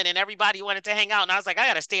England and everybody wanted to hang out. And I was like, I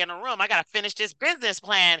got to stay in the room. I got to finish this business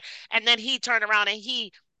plan. And then he turned around and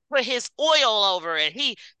he put his oil over it.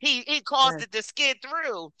 He caused Yes. it to skid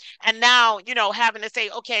through. And now, having to say,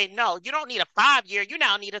 okay, no, you don't need a 5 year, you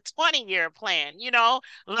now need a 20-year plan,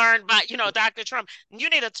 learned by, Dr. Trump. You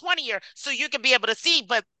need a 20-year so you can be able to see.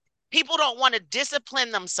 But people don't want to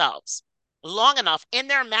discipline themselves long enough in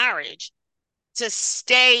their marriage to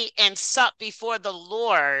stay and sup before the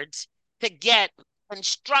Lord to get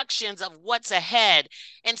instructions of what's ahead.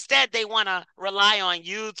 Instead, they want to rely on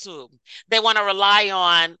YouTube. They want to rely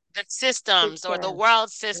on the Quick systems or the cash. world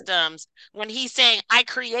Yes. systems when he's saying, I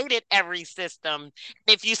created every system.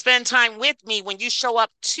 If you spend time with me, when you show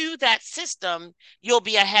up to that system, you'll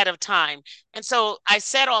be ahead of time. And so I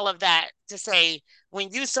said all of that to say, when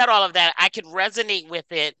you said all of that, I could resonate with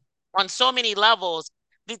it on so many levels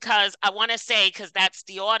because I want to say, because that's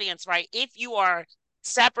the audience, right? If you are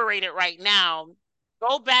separated right now,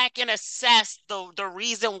 go back and assess the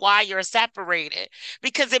reason why you're separated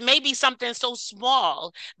because it may be something so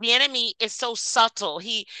small. The enemy is so subtle.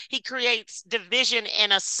 He creates division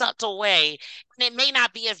in a subtle way, and it may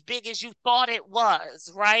not be as big as you thought it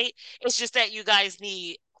was, right? It's just that you guys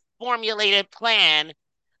need formulated plan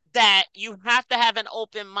that you have to have an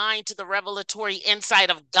open mind to the revelatory insight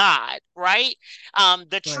of God, right? The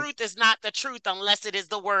Right. truth is not the truth unless it is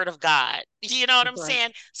the word of God. You know what That's I'm right.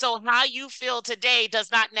 saying? So, how you feel today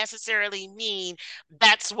does not necessarily mean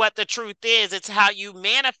that's what the truth is. It's how you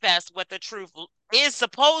manifest what the truth is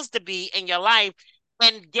supposed to be in your life.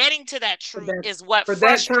 And getting to that For truth that, is what for that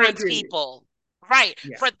time frustrates period. people, right?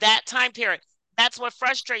 Yeah. For that time period. That's what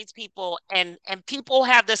frustrates people. And people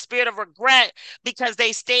have the spirit of regret because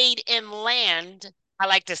they stayed in land. I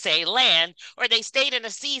like to say land, or they stayed in a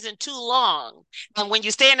season too long. And when you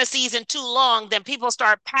stay in a season too long, then people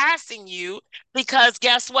start passing you because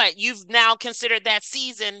guess what? You've now considered that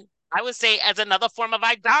season, I would say, as another form of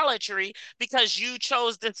idolatry because you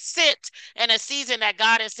chose to sit in a season that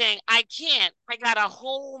God is saying, I can't. I got a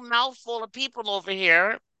whole mouthful of people over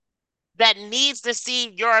here that needs to see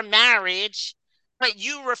your marriage, but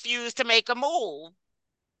you refuse to make a move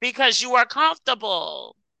because you are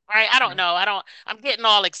comfortable. Right? I don't Yeah. know. I'm getting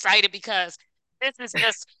all excited because this is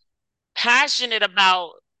just passionate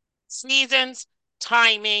about seasons,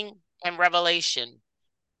 timing, and revelation.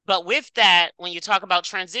 But with that, when you talk about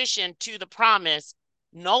transition to the promise,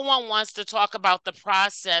 no one wants to talk about the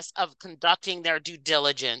process of conducting their due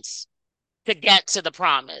diligence to get to the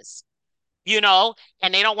promise,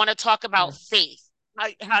 and they don't want to talk Yeah. about faith,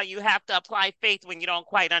 how you have to apply faith when you don't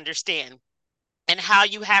quite understand, and how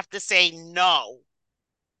you have to say no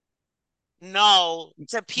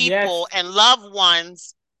to people Yes. and loved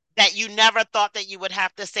ones that you never thought that you would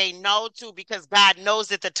have to say no to because God knows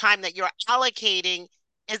that the time that you're allocating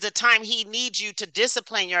is the time he needs you to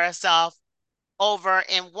discipline yourself over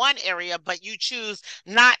in one area, but you choose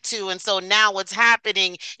not to. And so now what's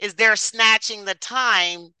happening is they're snatching the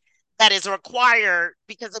time that is required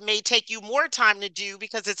because it may take you more time to do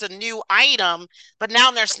because it's a new item, but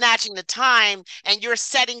now they're snatching the time and you're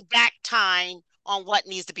setting back time on what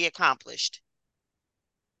needs to be accomplished.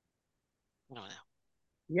 I don't know.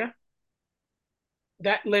 Yeah.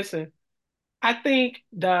 That listen, I think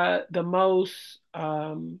the most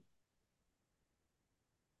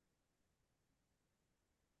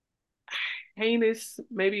heinous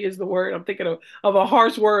maybe is the word. I'm thinking of a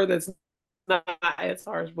harsh word that's not as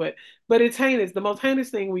harsh, but it's heinous. The most heinous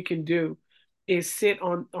thing we can do is sit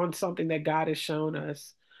on something that God has shown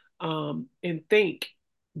us, and think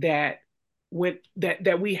that when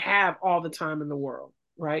that we have all the time in the world,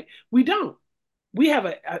 right? We don't. We have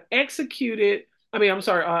a executed, I mean, I'm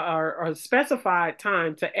sorry, a specified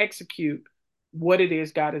time to execute what it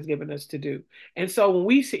is God has given us to do. And so when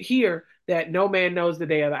we sit here that no man knows the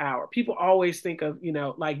day or the hour, people always think of,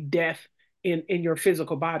 like death in your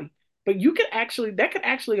physical body. But you could actually, that could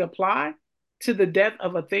actually apply to the death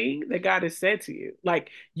of a thing that God has said to you. Like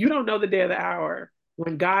you don't know the day or the hour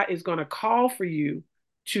when God is going to call for you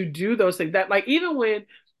to do those things. That like even when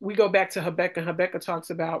we go back to Habakkuk. Habakkuk talks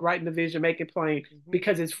about writing the vision, make it plain, Mhm.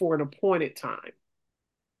 because it's for an appointed time,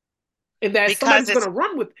 and that Because somebody's going it's to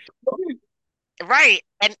run with it. right.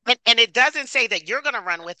 And it doesn't say that you're going to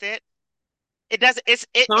run with it. It doesn't, it's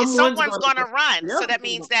Someone's someone's going going to to. run. So that Yeah,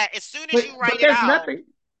 means that as soon as but you but write it there's out, nothing.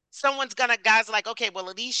 someone's gonna, guys, like, okay, well,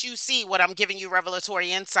 at least you see what I'm giving you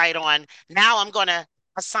revelatory insight on. Now I'm gonna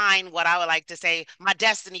assign what I would like to say my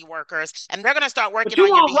destiny workers, and they're gonna start But working you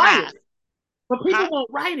on your won't write behalf. it. But people Huh? won't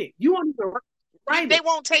write it. You won't even write They it.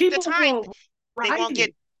 won't take the People time. won't They write won't get,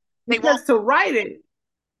 it they won't, because to write it,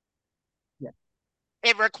 yeah,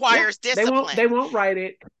 it yeah, requires they won't. discipline. They won't write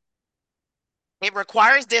it. It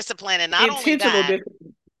requires discipline. And not only Intentional that,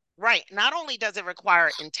 discipline. right, not only does it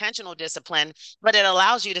require intentional discipline, but it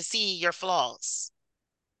allows you to see your flaws.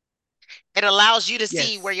 It allows you to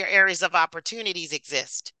see where Yes. your areas of opportunities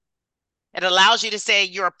exist. It allows you to say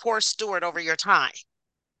you're a poor steward over your time.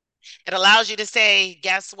 It allows you to say,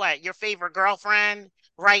 guess what? Your favorite girlfriend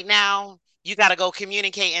right now, you got to go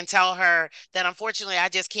communicate and tell her that unfortunately I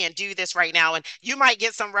just can't do this right now. And you might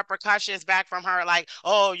get some repercussions back from her, like,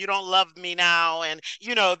 oh, you don't love me now. And,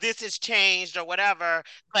 this has changed or whatever.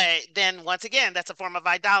 But then once again, that's a form of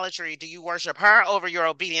idolatry. Do you worship her over your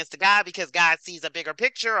obedience to God because God sees a bigger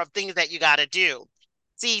picture of things that you got to do?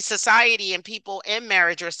 See, society and people in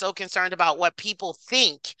marriage are so concerned about what people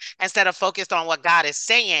think instead of focused on what God is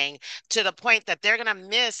saying, to the point that they're going to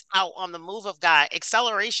miss out on the move of God.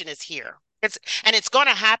 Acceleration is here. It's going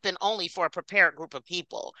to happen only for a prepared group of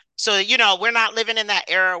people. So, we're not living in that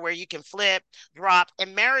era where you can flip, drop, and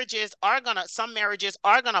some marriages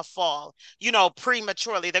are going to fall,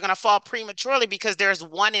 prematurely. They're going to fall prematurely because there's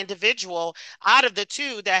one individual out of the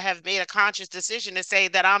two that have made a conscious decision to say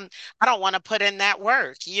that I don't want to put in that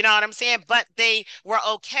work. You know what I'm saying? But they were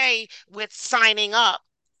okay with signing up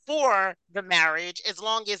for the marriage as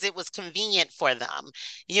long as it was convenient for them.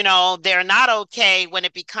 They're not okay when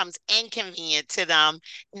it becomes inconvenient to them.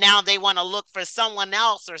 Now they want to look for someone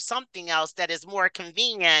else or something else that is more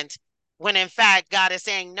convenient, when in fact God is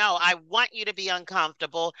saying, no, I want you to be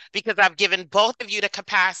uncomfortable because I've given both of you the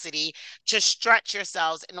capacity to stretch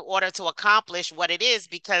yourselves in order to accomplish what it is.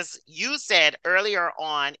 Because you said earlier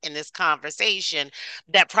on in this conversation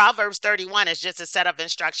that Proverbs 31 is just a set of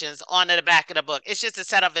instructions on the back of the book. It's just a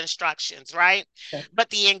set of instructions, right? Yeah.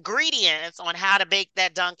 But the ingredients on how to bake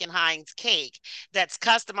that Duncan Hines cake that's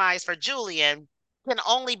customized for Julian can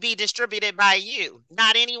only be distributed by you,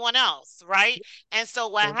 not anyone else, right? And so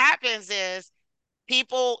what happens is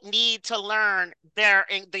people need to learn the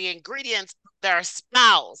ingredients of their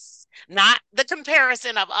spouse, not the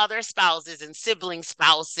comparison of other spouses and sibling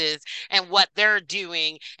spouses and what they're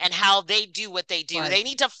doing and how they do what they do. Right. They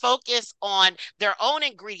need to focus on their own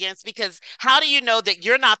ingredients, because how do you know that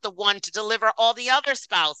you're not the one to deliver all the other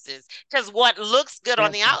spouses? Because what looks good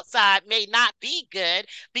on That the part. outside may not be good,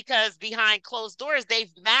 because behind closed doors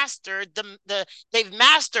they've mastered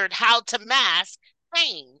how to mask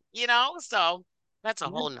pain. So that's a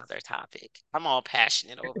Yeah. whole nother topic. I'm all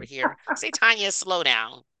passionate over here. Say, Tanya, slow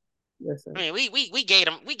down. I Listen. mean, we gave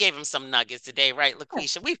him some nuggets today, right, Yeah.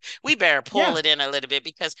 Lakweshia? We better pull Yeah. it in a little bit,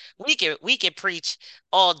 because we could preach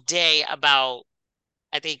all day about.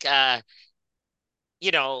 I think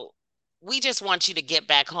you know, we just want you to get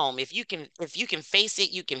back home. If you can face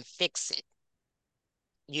it, you can fix it.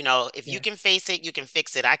 If you Yes. can face it, you can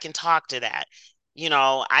fix it. I can talk to that.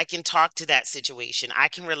 I can talk to that situation. I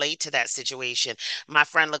can relate to that situation. My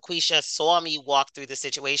friend Laquesha saw me walk through the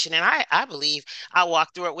situation, and I believe I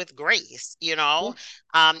walked through it with grace, Yeah.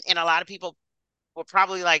 And a lot of people were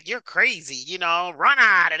probably like, you're crazy, run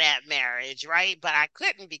out of that marriage, right? But I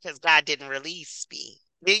couldn't because God didn't release me.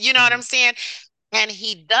 You know what I'm Right. saying? And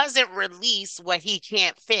he doesn't release what he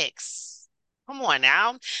can't fix. Come on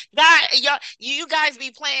now. God, you guys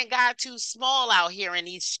be playing God too small out here in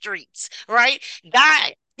these streets, right?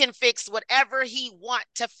 God can fix whatever he want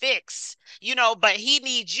to fix, but he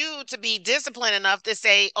needs you to be disciplined enough to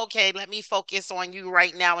say, okay, let me focus on you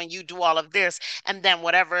right now and you do all of this. And then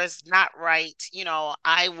whatever is not right,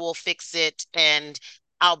 I will fix it and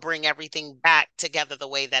I'll bring everything back together the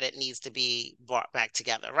way that it needs to be brought back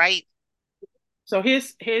together, right? So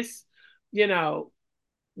his, you know,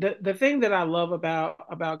 the thing that I love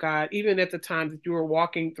about God, even at the time that you were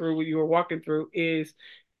walking through what you were walking through, is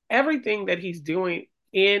everything that he's doing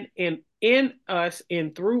in us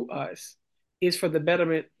and through us is for the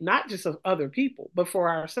betterment not just of other people but for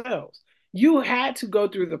ourselves. You had to go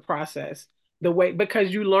through the process the way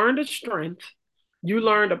because you learned a strength, you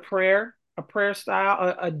learned a prayer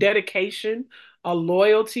style, a dedication, a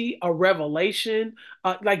loyalty, a revelation.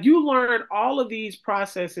 Like you learn all of these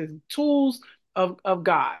processes, tools of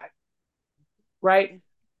God, right?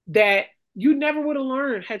 That you never would have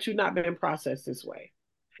learned had you not been processed this way.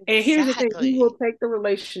 And here's the thing, he will Exactly. take the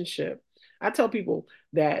relationship. I tell people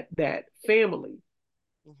that family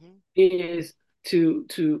Hmm. is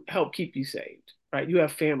to help keep you saved, right? You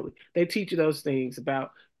have family. They teach you those things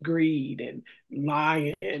about greed and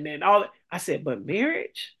lying and all that. I said, but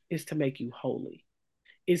marriage is to make you holy.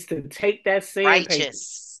 Is to take that sandpaper.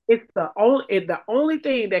 Righteous. It's the only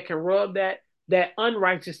thing that can rub that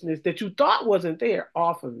unrighteousness that you thought wasn't there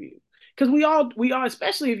off of you. Because we all,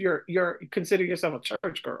 especially if you're consider yourself a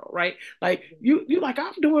church girl, right? Like you like,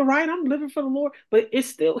 I'm doing right, I'm living for the Lord, but it's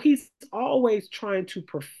still he's always trying to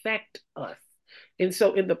perfect us. And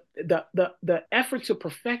so in the effort to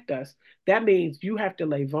perfect us, that means you have to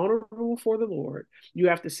lay vulnerable for the Lord. You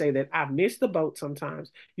have to say that I've missed the boat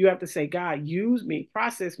sometimes. You have to say, God, use me,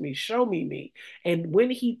 process me, show me me. And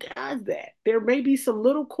when he does that, there may be some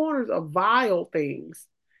little corners of vile things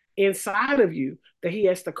inside of you that he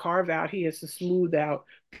has to carve out, he has to smooth out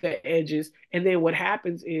the edges. And then what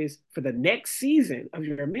happens is for the next season of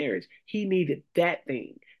your marriage, he needed that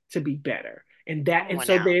thing to be better. And that, Come and on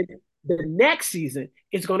so now. then the next season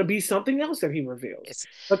is going to be something else that he reveals It's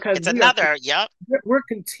because it's another, yep. we're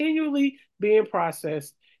continually being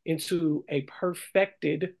processed into a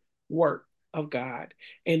perfected work of God.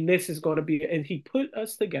 And this is going to be, and he put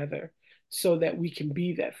us together so that we can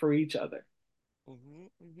be that for each other. Hmm.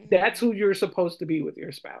 Hmm. That's Hmm. who you're supposed to be with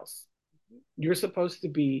your spouse. You're supposed to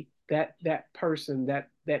be that person, that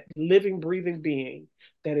living, breathing being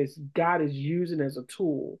that is God is using as a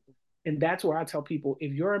tool. And that's where I tell people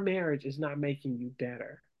if your marriage is not making you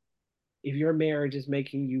better, if your marriage is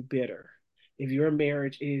making you bitter, if your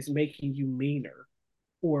marriage is making you meaner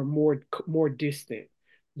or more distant,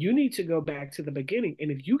 you need to go back to the beginning. And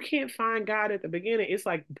if you can't find God at the beginning, it's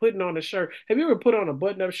like putting on a shirt. Have you ever put on a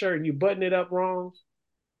button-up shirt and you button it up wrong?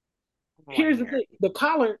 Come on Here's the here. thing: the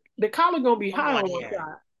collar gonna be Come high on on one here. side,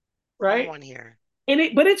 Come right? on here.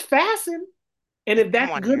 But it's fastened. And if Come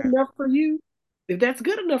that's on good here. enough for you, if that's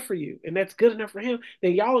good enough for you, and that's good enough for him,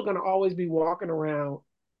 then y'all are gonna always be walking around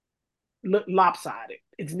lopsided.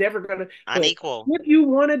 It's never gonna. But Unequal. if you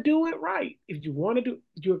want to do it right, if you want to do,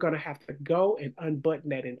 you're gonna have to go and unbutton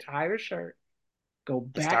that entire shirt, go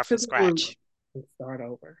And back start to from the root, scratch. and start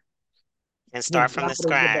over And start with from God the as the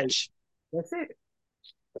base. scratch. That's it.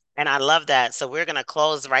 And I love that. So we're gonna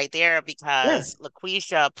close right there Yeah. because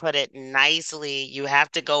LaQuisha put it nicely. You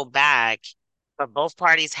have to go back, but both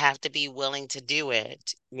parties have to be willing to do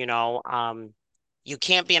it. You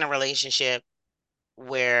can't be in a relationship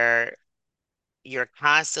where you're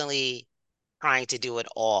constantly trying to do it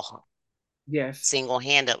all Yes.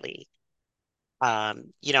 single-handedly.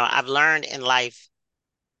 I've learned in life,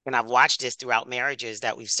 and I've watched this throughout marriages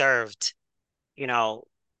that we've served, you know,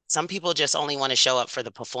 some people just only want to show up for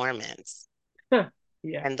the performance, Huh.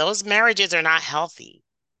 Yeah. and those marriages are not healthy.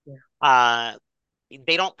 Yeah. Uh,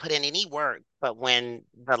 they don't put in any work, but when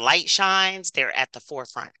the light shines, they're at the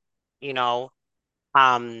forefront, you know.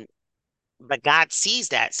 Um, but God sees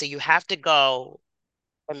that, so you have to go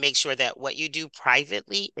and make sure that what you do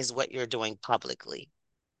privately is what you're doing publicly.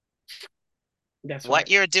 That's What right.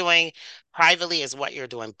 you're doing privately is what you're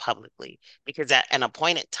doing publicly. Because at an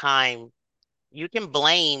appointed time, you can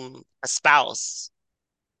blame a spouse.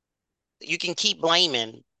 You can keep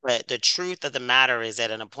blaming, but the truth of the matter is at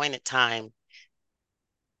an appointed time,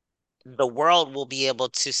 the world will be able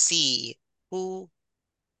to see who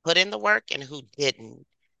put in the work and who didn't.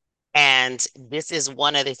 And this is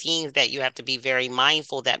one of the things that you have to be very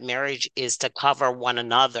mindful that marriage is to cover one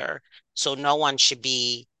another. So no one should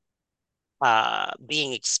be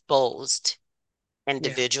being exposed Yeah.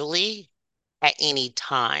 individually at any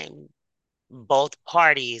time. Both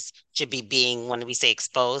parties should be being, when we say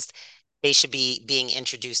exposed, they should be being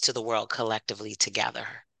introduced to the world collectively together,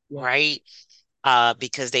 Yes. right?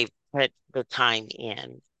 Because they've put the time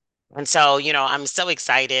in. And so, I'm so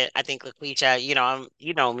excited. I think Laquisha,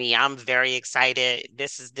 you know me, I'm very excited.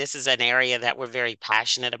 This is an area that we're very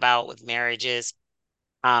passionate about with marriages.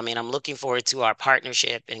 And I'm looking forward to our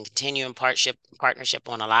partnership and continuing partnership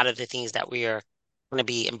on a lot of the things that we are going to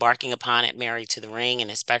be embarking upon at Married to the Ring,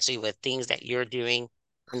 and especially with things that you're doing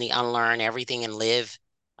in the Unlearn Everything and Live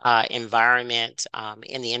environment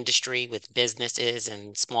in the industry with businesses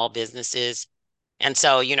and small businesses. And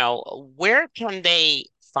so, where can they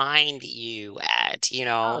find you at?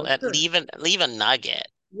 Oh, sure. Leave a nugget.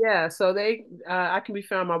 Yeah, so I can be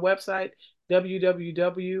found on my website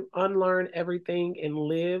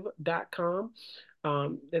www.unlearneverythingandlive.com.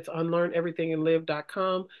 That's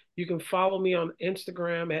unlearneverythingandlive.com. You can follow me on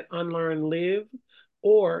Instagram at unlearnlive,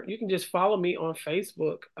 or you can just follow me on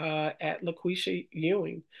Facebook at Lakweshia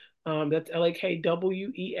Ewing. That's Lakweshia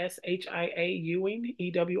Ewing,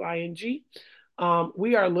 Ewing.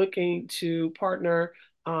 We are looking to partner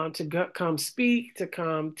come speak, to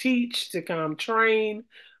come teach, to come train,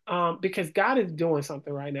 because God is doing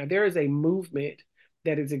something right now. There is a movement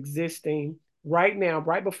that is existing right now,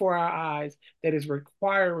 right before our eyes, that is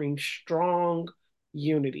requiring strong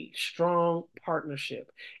unity, strong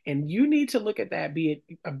partnership. And you need to look at that, be it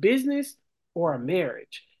a business or a Hmm.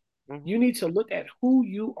 marriage. You Hmm. need to look at who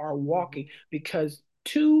you are Hmm. walking, because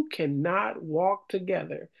two cannot walk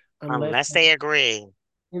together unless Unless they. they agree.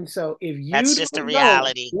 And so if That's you just the don't know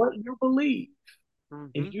reality. what you believe, Hmm.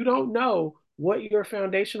 if you don't know what your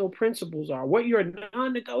foundational principles are, what your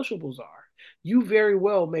non-negotiables are, you very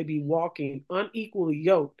well may be walking unequally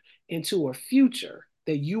yoked into a future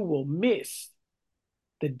that you will miss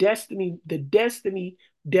the destination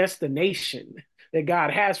that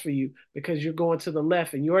God has for you, because you're going to the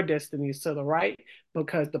left and your destiny is to the right,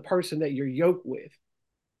 because the person that you're yoked with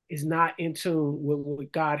is not in tune with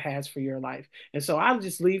what God has for your life. And so I'll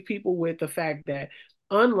just leave people with the fact that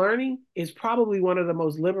unlearning is probably one of the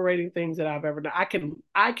most liberating things that I've ever done.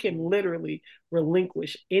 I can literally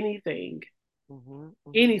relinquish Hmm. Hmm.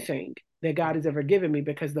 anything that God has Hmm. ever given me,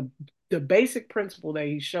 because the basic principle that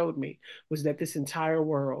he showed me was that this entire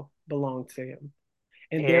world belonged to him.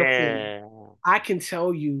 And therefore, Yeah. I can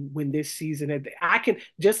tell you when this season had, I can,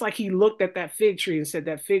 just like he looked at that fig tree and said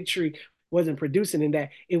that fig tree wasn't producing, in that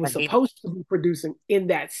it was And he, supposed to be producing in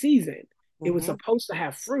that season. It was hmm supposed to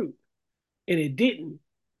have fruit and it didn't.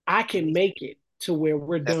 I can make it to where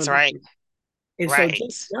we're That's done right. here. And so Right.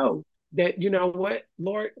 just know that, you know what,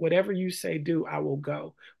 Lord, whatever you say do, I will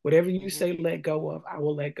go. Whatever you Hmm. say let go of, I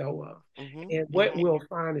will let go of. Hmm. And what Hmm. we'll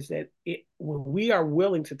find is that when we are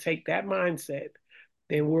willing to take that mindset,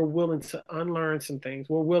 then Hmm. we're willing to unlearn some things.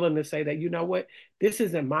 We're willing to say that, you know what, this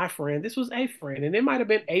isn't my friend. This was a friend. And it might have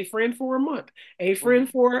been a friend for a month, a friend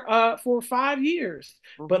Hmm. for 5 years.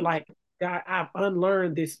 But Hmm. like, God, I've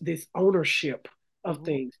unlearned this ownership of Hmm.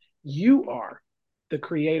 things. You Hmm. are the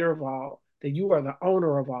creator of all, that you are the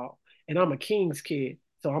owner of all. And I'm a king's kid.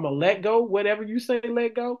 So I'm gonna let Hmm. go, whatever you say,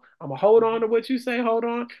 let go. I'm gonna hold on Hmm. to what you say, hold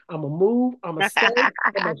on. I'm gonna move, I'm gonna stay,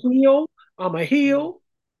 I'm gonna heal, I'm gonna Hmm. heal,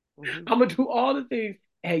 Hmm. I'm gonna do all the things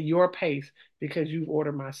at your pace, because you've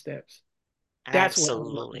ordered my steps. That's what unlearning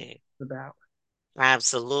Absolutely. is about.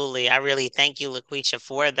 Absolutely. I really thank you, Laquisha,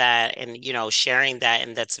 for that and, sharing that.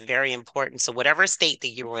 And that's very important. So whatever state that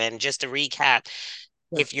you're in, just to recap,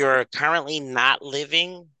 Yeah. if you're currently not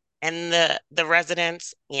living in the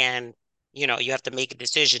residence and, you have to make a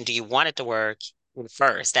decision, do you want it to work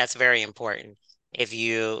first? That's very important. If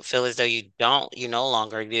you feel as though you no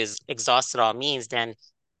longer use exhausted all means, then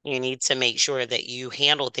you need to make sure that you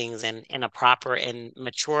handle things in a proper and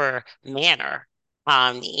mature manner.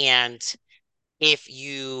 And if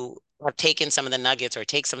you have taken some of the nuggets or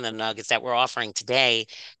take some of the nuggets that we're offering today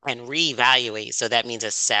and reevaluate. So that means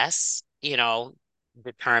assess,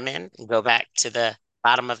 determine, go back to the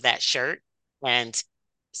bottom of that shirt and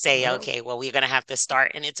say, Well, okay, well, we're going to have to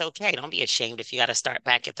start. And it's okay. Don't be ashamed if you got to start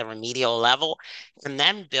back at the remedial level and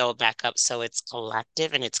then build back up so it's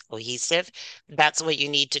collective and it's cohesive. That's what you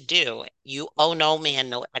need to do. You owe no man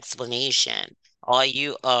no explanation. All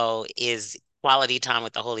you owe is quality time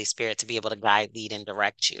with the Holy Spirit to be able to guide, lead, and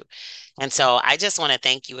direct you. And so I just want to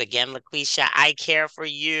thank you again, Laquisha. I care for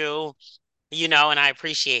you. You know, and I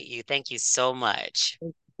appreciate you. Thank you so much.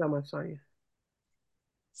 Thank you so much, Sonia.